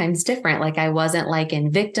million times different. Like I wasn't like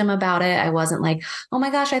in victim about it. I wasn't like, oh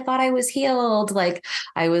my gosh, I thought I was healed. Like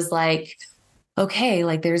I was like, okay,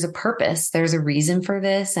 like there's a purpose. There's a reason for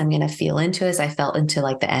this. I'm going to feel into this. I felt into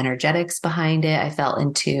like the energetics behind it. I felt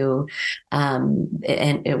into, and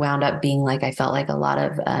it wound up being like, I felt like a lot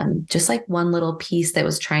of, just like one little piece that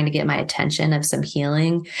was trying to get my attention of some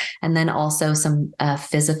healing. And then also some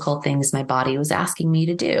physical things my body was asking me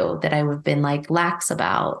to do that I would have been like lax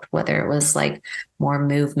about, whether it was like more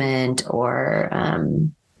movement or,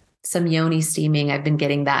 some yoni steaming. I've been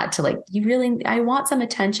getting that to like, I want some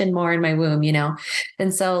attention more in my womb, you know?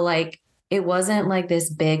 And so like, it wasn't like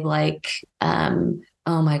this big, like,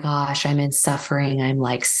 oh my gosh, I'm in suffering. I'm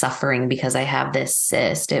like suffering because I have this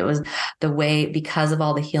cyst. It was the way, because of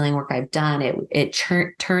all the healing work I've done, it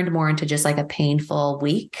turned more into just like a painful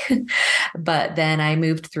week. But then I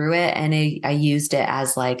moved through it and I used it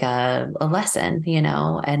as like a lesson, you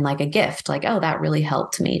know, and like a gift, like, oh, that really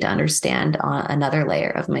helped me to understand another layer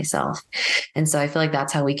of myself. And so I feel like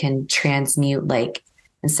that's how we can transmute, like,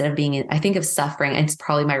 instead of being I think of suffering, it's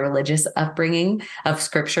probably my religious upbringing of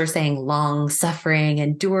scripture saying long suffering,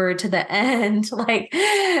 endure to the end. Like,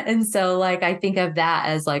 and so like, I think of that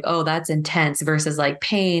as like, oh, that's intense versus like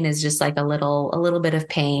pain is just like a little bit of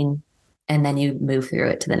pain. And then you move through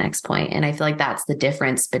it to the next point. And I feel like that's the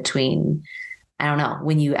difference between, I don't know,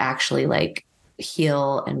 when you actually like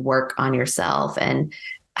heal and work on yourself and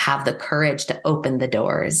have the courage to open the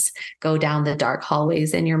doors, go down the dark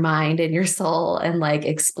hallways in your mind and your soul and like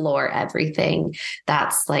explore everything.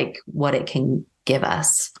 That's like what it can give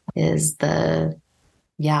us is the,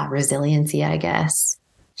 resiliency, I guess.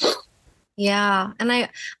 Yeah. And I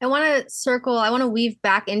want to weave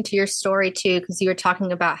back into your story too, because you were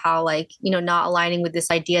talking about how like, you know, not aligning with this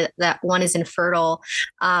idea that one is infertile.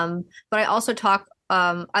 But I also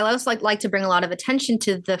I also like to bring a lot of attention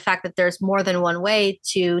to the fact that there's more than one way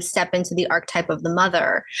to step into the archetype of the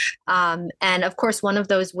mother. And of course, one of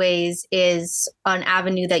those ways is an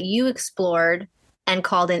avenue that you explored and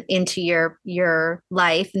called into your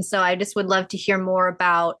life. And so I just would love to hear more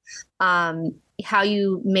about how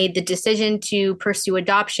you made the decision to pursue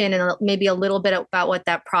adoption and maybe a little bit about what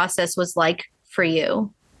that process was like for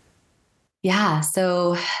you. Yeah.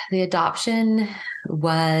 So the adoption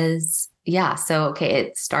was, okay.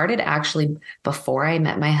 It started actually before I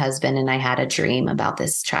met my husband and I had a dream about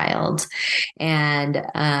this child. And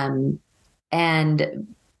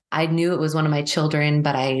I knew it was one of my children,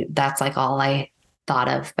 but that's like all I thought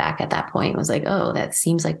of back at that point was like, oh, that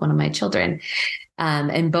seems like one of my children.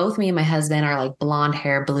 And both me and my husband are like blonde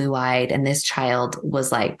hair, blue eyed. And this child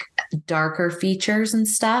was like darker features and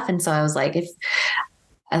stuff. And so I was like,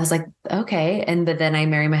 okay. But then I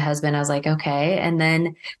married my husband. I was like, okay. And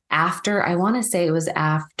then after, I want to say it was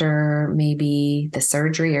after maybe the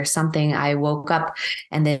surgery or something, I woke up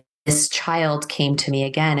and then this child came to me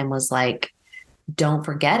again and was like, don't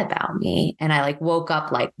forget about me. And I like woke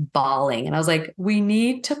up like bawling and I was like, we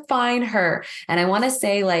need to find her. And I want to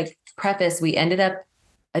say like preface, we ended up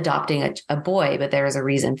adopting a boy, but there was a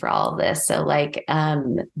reason for all of this. So like,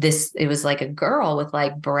 it was like a girl with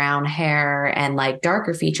like brown hair and like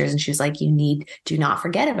darker features. And she was like, do not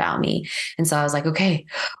forget about me. And so I was like, okay,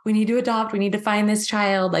 we need to adopt, we need to find this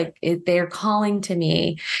child. Like they're calling to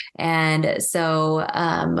me. And so,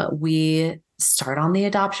 we start on the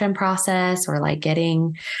adoption process. We're like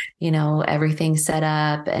getting, everything set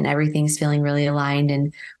up and everything's feeling really aligned.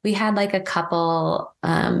 And we had like a couple,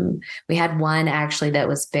 we had one actually that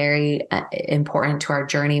was very important to our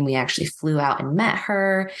journey. We actually flew out and met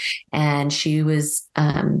her and she was,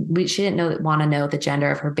 she didn't want to know the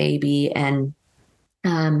gender of her baby. And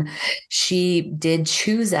Um, she did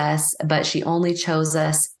choose us, but she only chose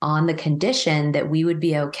us on the condition that we would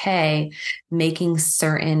be okay making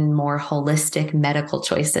certain more holistic medical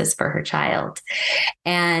choices for her child.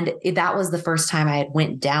 And that was the first time I had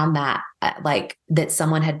went down that, like that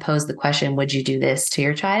someone had posed the question, would you do this to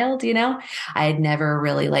your child? You know, I had never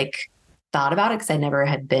really like thought about it because I never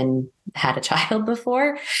had a child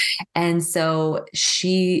before. And so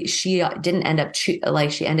she didn't end up she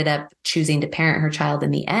ended up choosing to parent her child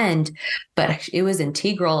in the end, but it was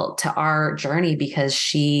integral to our journey because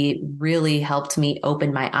she really helped me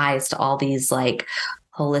open my eyes to all these like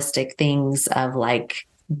holistic things of like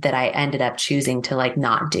that I ended up choosing to like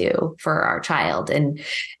not do for our child.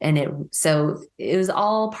 So it was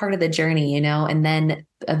all part of the journey, you know, and then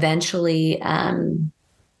eventually,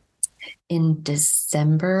 in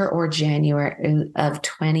December or January of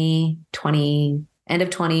 2020, end of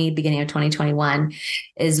 20, beginning of 2021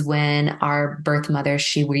 is when our birth mother,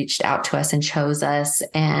 she reached out to us and chose us.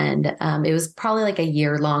 And it was probably like a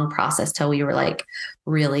year-long process till we were like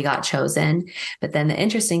really got chosen. But then the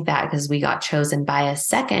interesting fact is we got chosen by a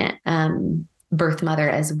second birth mother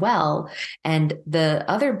as well. And the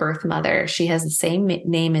other birth mother, she has the same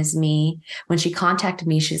name as me. When she contacted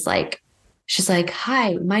me, she's like,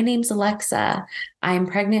 hi, my name's Alexa. I'm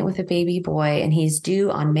pregnant with a baby boy and he's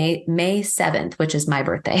due on May 7th, which is my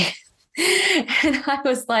birthday. And I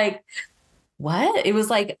was like, what? It was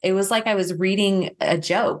like I was reading a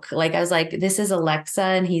joke. Like I was like, this is Alexa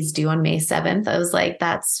and he's due on May 7th. I was like,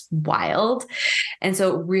 that's wild. And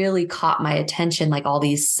so it really caught my attention, like all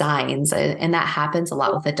these signs. And that happens a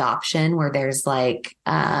lot with adoption where there's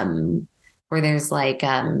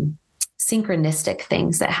synchronistic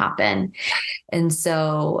things that happen. And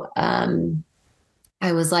so,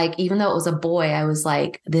 I was like, even though it was a boy, I was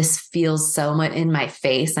like, this feels so much in my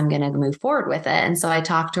face. I'm going to move forward with it. And so I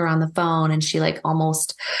talked to her on the phone and she like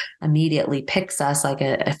almost immediately picks us like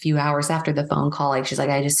a few hours after the phone call. Like, she's like,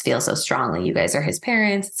 I just feel so strongly. You guys are his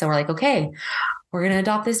parents. So we're like, okay, we're going to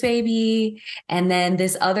adopt this baby. And then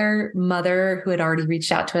this other mother who had already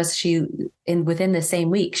reached out to us, within the same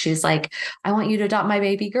week, she's like, I want you to adopt my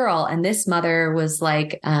baby girl. And this mother was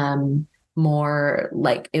like, more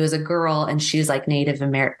like it was a girl and she was like Native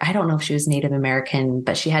American. I don't know if she was Native American,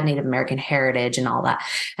 but she had Native American heritage and all that.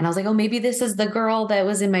 And I was like, oh, maybe this is the girl that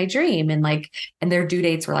was in my dream. And their due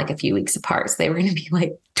dates were like a few weeks apart. So they were going to be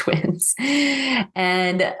like twins.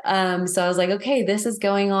 And so I was like, okay, this is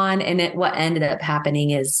going on. And what ended up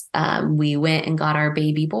happening is we went and got our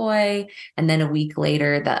baby boy. And then a week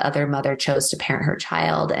later, the other mother chose to parent her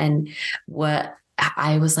child. And what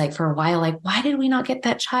I was like, for a while, like, why did we not get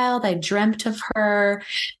that child? I dreamt of her.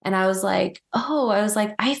 And I was like,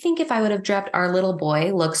 I think if I would have dreamt, our little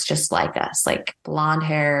boy looks just like us, like blonde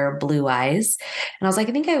hair, blue eyes. And I was like,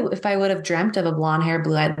 if I would have dreamt of a blonde hair,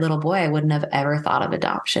 blue eyed little boy, I wouldn't have ever thought of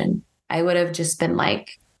adoption. I would have just been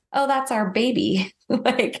like, oh, that's our baby.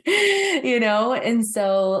 Like, you know? And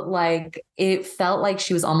so like, it felt like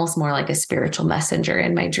she was almost more like a spiritual messenger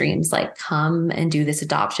in my dreams, like come and do this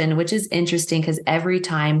adoption, which is interesting because every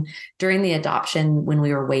time during the adoption, when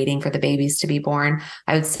we were waiting for the babies to be born,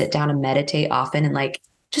 I would sit down and meditate often and like,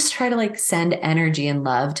 just try to like send energy and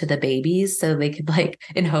love to the babies so they could like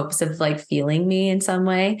in hopes of like feeling me in some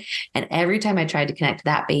way. And every time I tried to connect to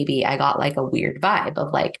that baby, I got like a weird vibe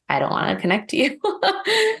of like, I don't want to connect to you.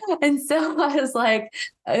 And so I was like,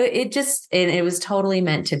 it was totally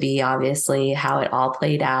meant to be, obviously, how it all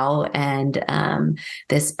played out. And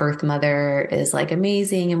this birth mother is like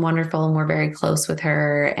amazing and wonderful. And we're very close with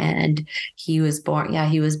her. And he was born,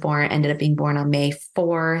 ended up being born on May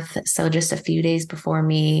 4th. So just a few days before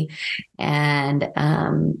me. And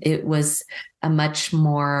it was a much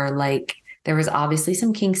more like, there was obviously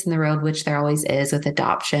some kinks in the road, which there always is with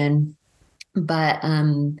adoption. But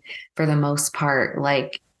for the most part,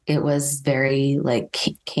 like, it was very like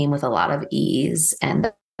came with a lot of ease,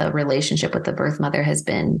 and the relationship with the birth mother has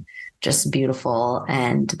been just beautiful,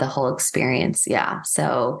 and the whole experience. Yeah.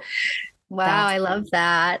 So wow, I love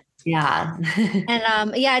that. Yeah.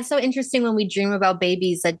 And yeah, it's so interesting when we dream about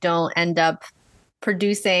babies that don't end up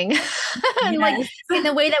producing and like in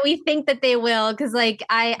the way that we think that they will. Cause like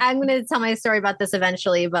I'm going to tell my story about this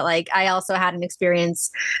eventually, but like I also had an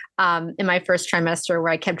experience in my first trimester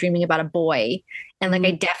where I kept dreaming about a boy. And like,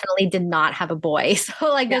 I definitely did not have a boy. So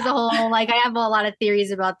like, there's a whole, like, I have a lot of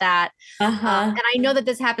theories about that. And I know that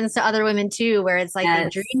this happens to other women too, where it's like they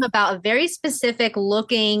dream about a very specific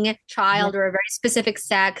looking child or a very specific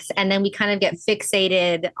sex. And then we kind of get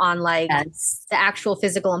fixated on like the actual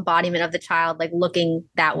physical embodiment of the child, like looking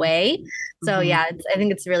that way. So yeah, I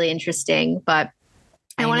think it's really interesting, but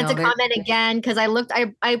I wanted to comment again because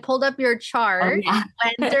I pulled up your chart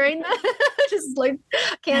when during the just like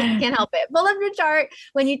can't help it. Pull up your chart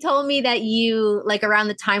when you told me that you like around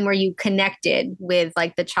the time where you connected with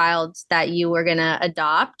like the child that you were gonna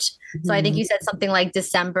adopt. Mm-hmm. So I think you said something like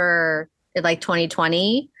December like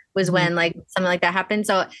 2020 was when like something like that happened.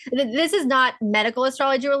 So this is not medical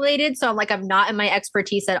astrology related. So I'm not in my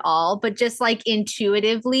expertise at all, but just like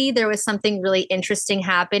intuitively, there was something really interesting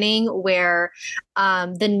happening where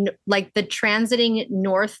the transiting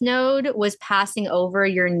north node was passing over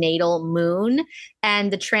your natal moon,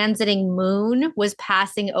 and the transiting moon was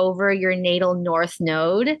passing over your natal north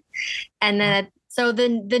node. And then so the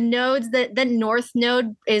nodes, the north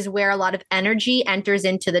node is where a lot of energy enters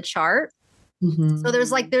into the chart. Mm-hmm. So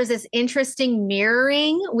there's this interesting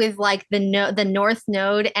mirroring with like the north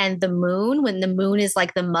node and the moon, when the moon is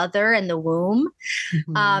like the mother and the womb.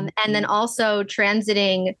 Mm-hmm. And then also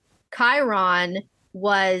transiting Chiron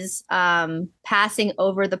was passing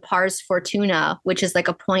over the pars fortuna, which is like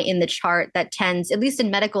a point in the chart that tends, at least in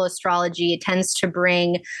medical astrology, it tends to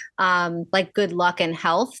bring like good luck and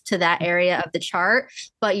health to that area of the chart.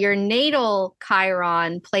 But your natal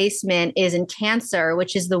Chiron placement is in Cancer,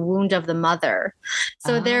 which is the wound of the mother.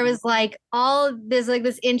 So there was like there's like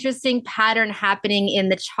this interesting pattern happening in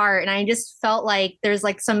the chart. And I just felt like there's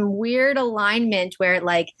like some weird alignment where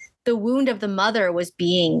like the wound of the mother was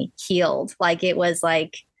being healed. Like it was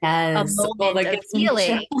like a moment of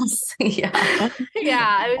healing. Yeah.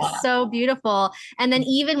 Yeah. It was so beautiful. And then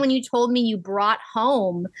even when you told me you brought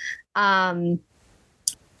home, okay.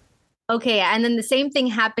 And then the same thing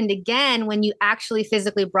happened again when you actually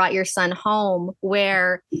physically brought your son home,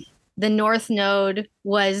 where the north node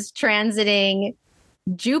was transiting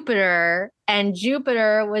Jupiter, and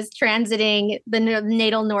Jupiter was transiting the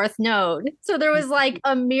natal north node. So there was like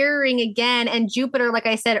a mirroring again. And Jupiter, like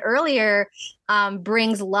I said earlier,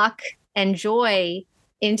 brings luck and joy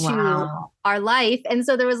into our life. And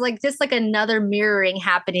so there was like just like another mirroring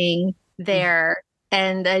happening there.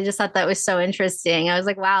 And I just thought that was so interesting. I was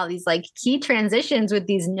like, wow, these like key transitions with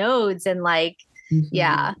these nodes, and like,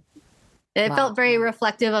 yeah, it felt very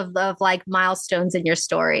reflective of like milestones in your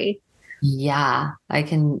story. Yeah,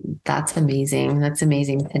 that's amazing. That's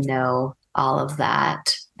amazing to know all of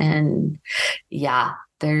that. And yeah,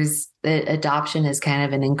 adoption is kind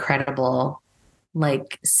of an incredible,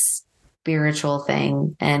 like spiritual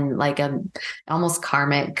thing, and like almost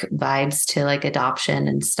karmic vibes to like adoption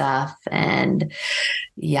and stuff. And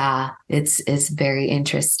yeah, it's very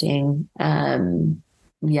interesting.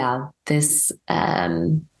 This,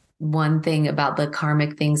 one thing about the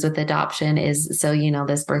karmic things with adoption is, so,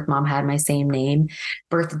 this birth mom had my same name.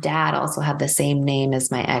 Birth dad also had the same name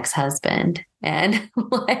as my ex-husband. And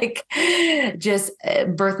like, just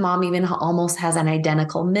birth mom even almost has an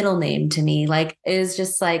identical middle name to me. Like, it was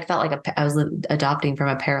just like, felt like I was adopting from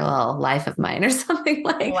a parallel life of mine or something.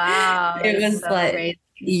 Like, wow, it was so like, great.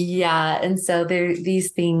 Yeah. And so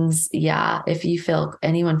these things, if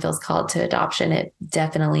anyone feels called to adoption, it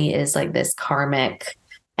definitely is like this karmic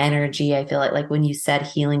energy. I feel like when you said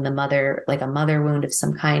healing the mother, like a mother wound of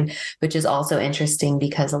some kind, which is also interesting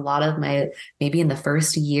because a lot of maybe in the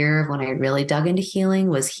first year of when I really dug into healing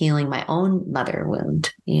was healing my own mother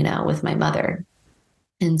wound, with my mother.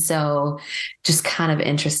 And so just kind of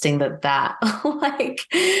interesting that like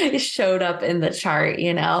showed up in the chart,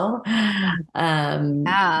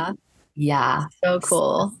 Yeah. So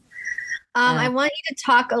cool. I want you to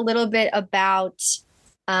talk a little bit about,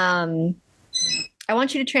 I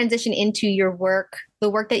want you to transition into your work, the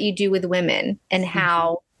work that you do with women, and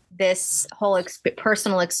how this whole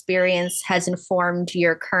personal experience has informed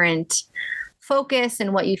your current focus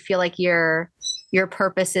and what you feel like your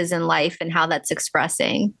purpose is in life and how that's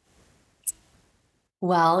expressing.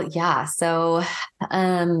 Well, yeah. So,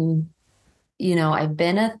 I've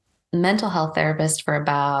been a mental health therapist for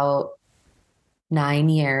about 9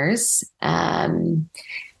 years.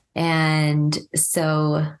 And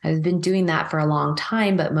so I've been doing that for a long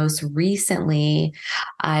time, but most recently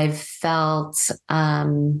I've felt,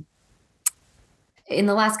 in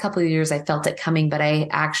the last couple of years, I felt it coming, but I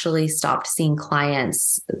actually stopped seeing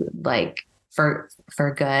clients like for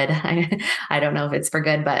good. I don't know if it's for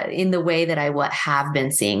good, but in the way that I have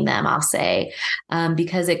been seeing them, I'll say,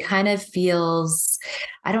 because it kind of feels,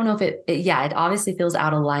 I don't know if it obviously feels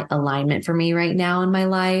out of alignment for me right now in my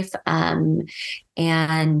life.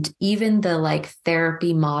 And even the like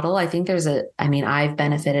therapy model, I think I've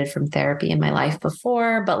benefited from therapy in my life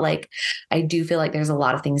before, but like, I do feel like there's a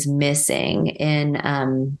lot of things missing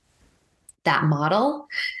in, that model.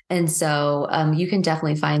 And so you can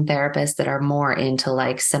definitely find therapists that are more into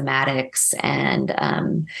like somatics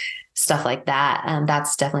and stuff like that.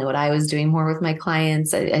 That's definitely what I was doing more with my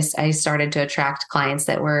clients. I started to attract clients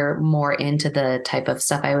that were more into the type of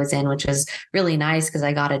stuff I was in, which is really nice because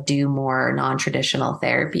I got to do more non-traditional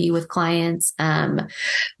therapy with clients.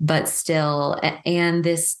 But still, and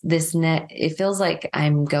it feels like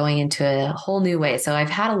I'm going into a whole new way. So I've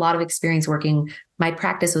had a lot of experience working. My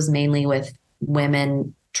practice was mainly with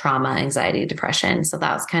women, trauma, anxiety, depression. So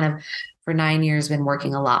that was kind of for 9 years, been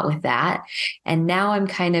working a lot with that. And now I'm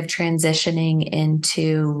kind of transitioning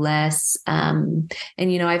into less,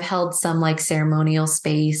 I've held some like ceremonial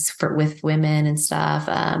space with women and stuff.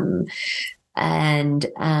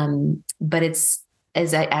 But it's,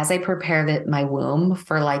 as I prepare my womb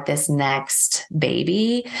for like this next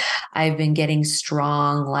baby, I've been getting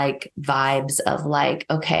strong like vibes of like,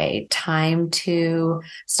 okay, time to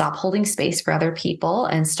stop holding space for other people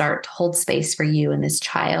and start to hold space for you and this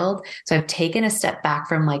child. So I've taken a step back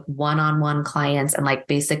from like one-on-one clients and like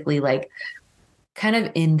basically like kind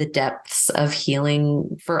of in the depths of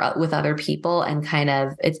healing with other people. And kind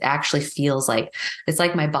of, it actually feels like, it's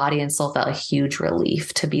like my body and soul felt a huge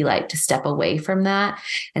relief to be like, to step away from that.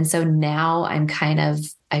 And so now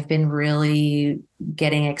I've been really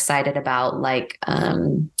getting excited about like,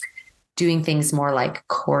 doing things more like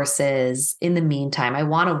courses. In the meantime, I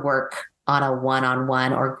want to work on a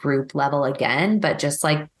one-on-one or group level again, but just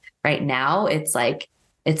like right now, it's like,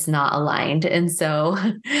 it's not aligned. And so,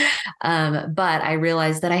 but I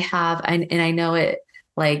realized that and I know it,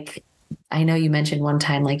 like, I know you mentioned one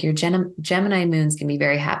time, like your Gemini moons can be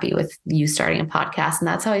very happy with you starting a podcast. And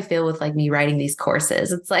that's how I feel with like me writing these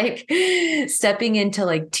courses. It's like stepping into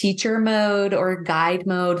like teacher mode or guide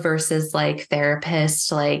mode versus like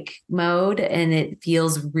therapist like mode. And it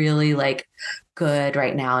feels really like good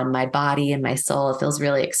right now in my body and my soul. It feels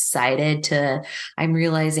really excited I'm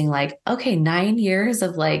realizing like, okay, 9 years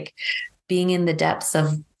of like being in the depths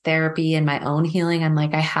of therapy and my own healing. I'm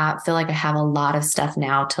like, feel like I have a lot of stuff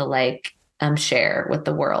now to like, share with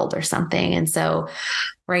the world or something. And so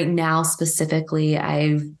right now, specifically,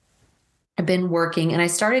 I've been working, and I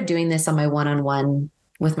started doing this on my one-on-one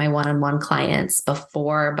with my one-on-one clients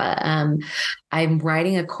before, but, I'm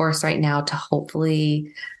writing a course right now to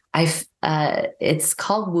hopefully it's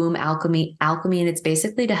called Womb Alchemy, and it's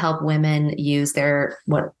basically to help women use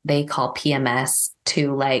what they call PMS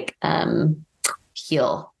to like,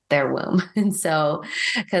 heal their womb. And so,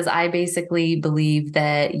 because I basically believe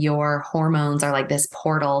that your hormones are like this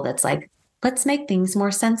portal that's like, let's make things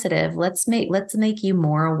more sensitive. Let's make you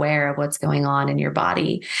more aware of what's going on in your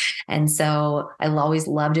body. And so I always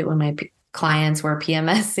loved it when my clients were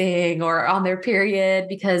PMSing or on their period,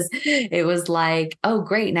 because it was like, oh,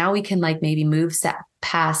 great. Now we can like maybe move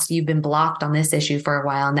past, you've been blocked on this issue for a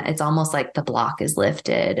while. And it's almost like the block is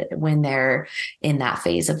lifted when they're in that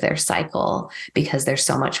phase of their cycle, because they're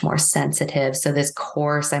so much more sensitive. So this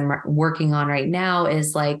course I'm working on right now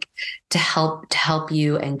is like to help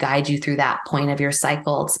you and guide you through that point of your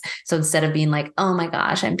cycles. So instead of being like, oh my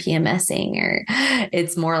gosh, I'm PMSing, or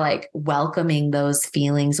it's more like welcoming those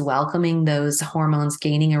feelings, welcoming those hormones,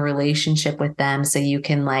 gaining a relationship with them so you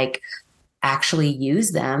can like actually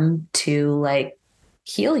use them to like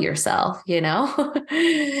heal yourself, and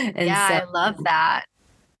yeah, so, I love that.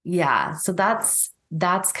 Yeah. So that's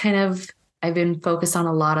kind of, I've been focused on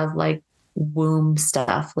a lot of like womb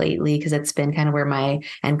stuff lately, because it's been kind of where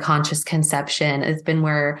and conscious conception, it's been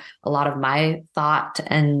where a lot of my thought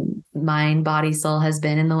and mind, body, soul has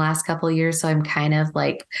been in the last couple of years. So I'm kind of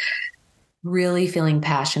like really feeling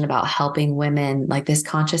passionate about helping women, like this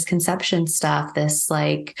conscious conception stuff, this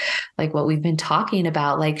like what we've been talking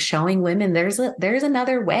about, like showing women there's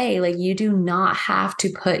another way. Like you do not have to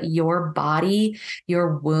put your body,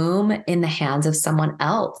 your womb in the hands of someone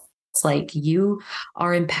else. Like you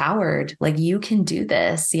are empowered, like you can do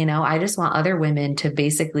this. I just want other women to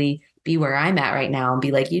basically be where I'm at right now and be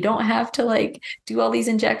like, you don't have to like do all these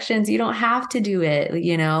injections. You don't have to do it,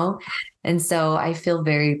 And so I feel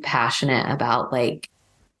very passionate about like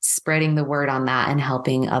spreading the word on that and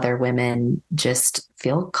helping other women just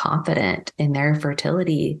feel confident in their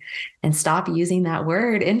fertility and stop using that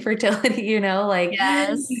word infertility, like,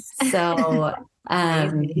 yes. So,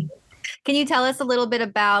 Can you tell us a little bit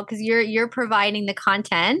about, because you're providing the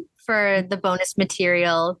content for the bonus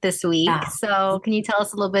material this week. Yeah. So can you tell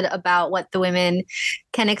us a little bit about what the women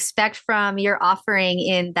can expect from your offering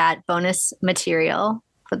in that bonus material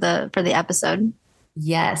for the episode?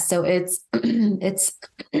 Yes. So it's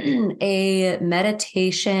a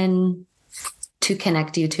meditation to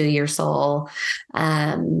connect you to your soul.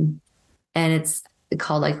 And it's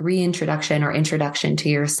called like reintroduction or introduction to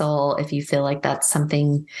your soul. If you feel like that's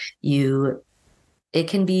something you it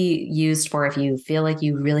can be used for if you feel like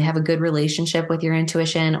you really have a good relationship with your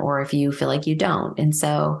intuition or if you feel like you don't. And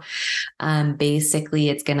so basically,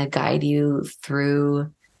 it's going to guide you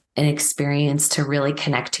through an experience to really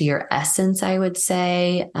connect to your essence, I would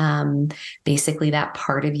say. Basically, that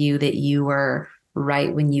part of you that you were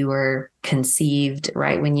right when you were conceived,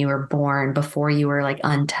 right when you were born, before you were like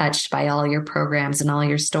untouched by all your programs and all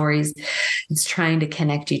your stories. It's trying to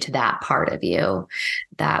connect you to that part of you,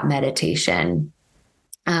 that meditation.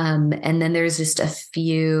 And then there's just a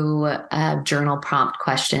few journal prompt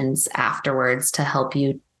questions afterwards to help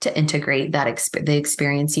you to integrate that the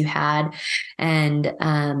experience you had. And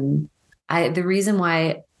the reason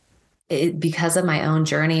why, because of my own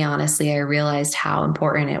journey, honestly, I realized how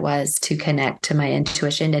important it was to connect to my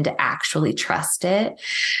intuition and to actually trust it.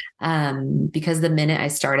 Because the minute I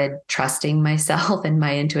started trusting myself and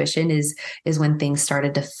my intuition is when things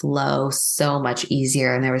started to flow so much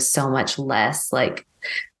easier, and there was so much less like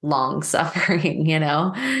long suffering,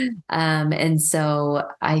 and so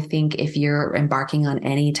I think if you're embarking on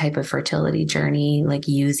any type of fertility journey, like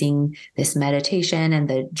using this meditation and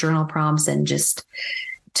the journal prompts, and just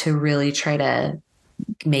to really try to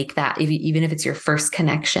make that, even if it's your first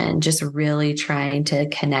connection, just really trying to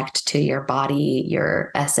connect to your body,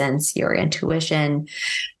 your essence, your intuition,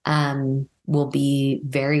 will be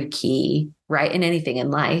very key, right? In anything in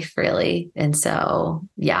life, really. And so,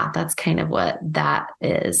 yeah, that's kind of what that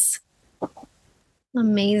is.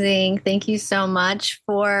 Amazing. Thank you so much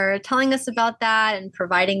for telling us about that and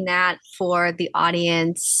providing that for the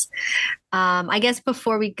audience. I guess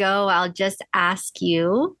before we go, I'll just ask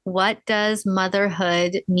you, what does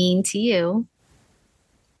motherhood mean to you?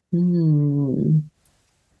 Oh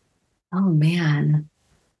man,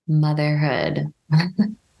 motherhood.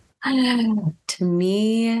 To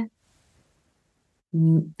me,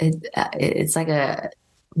 it's like a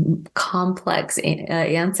complex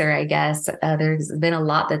answer, I guess. There's been a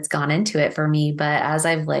lot that's gone into it for me, but as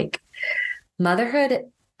I've motherhood,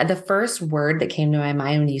 the first word that came to my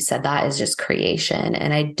mind when you said that is just creation.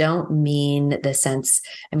 And I don't mean the sense,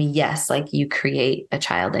 yes, like you create a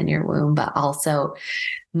child in your womb, but also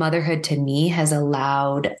motherhood to me has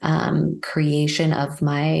allowed creation of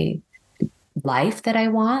my life that I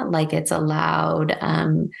want. Like it's allowed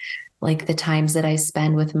like the times that I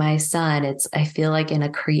spend with my son, I feel like in a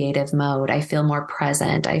creative mode. I feel more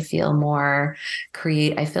present. I feel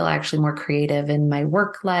actually more creative in my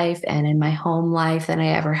work life and in my home life than I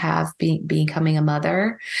ever have becoming a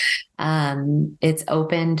mother. It's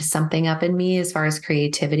opened something up in me as far as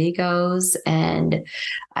creativity goes. And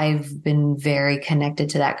I've been very connected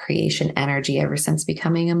to that creation energy ever since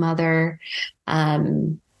becoming a mother.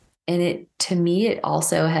 And to me, it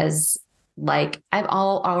also has, I'm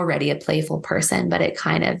already a playful person, but it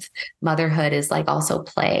kind of, motherhood is also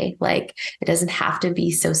play. Like it doesn't have to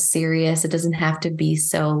be so serious. It doesn't have to be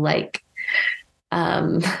so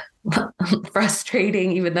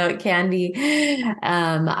frustrating, even though it can be.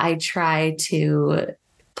 I try to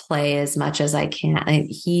play as much as I can.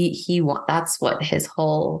 That's what his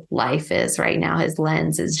whole life is right now. His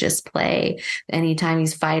lens is just play. Anytime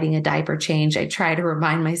he's fighting a diaper change, I try to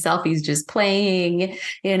remind myself he's just playing,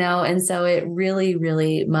 and so it really,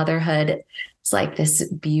 really, motherhood is like this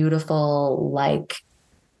beautiful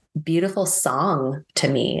song to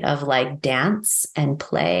me of dance and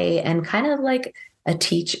play and kind of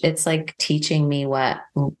it's like teaching me what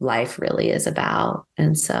life really is about.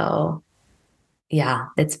 And so, yeah,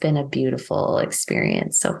 it's been a beautiful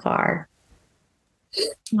experience so far.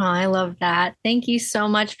 Oh, I love that. Thank you so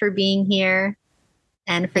much for being here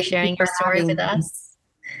and for sharing your story with us.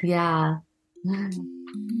 Yeah.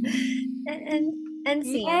 And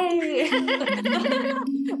see.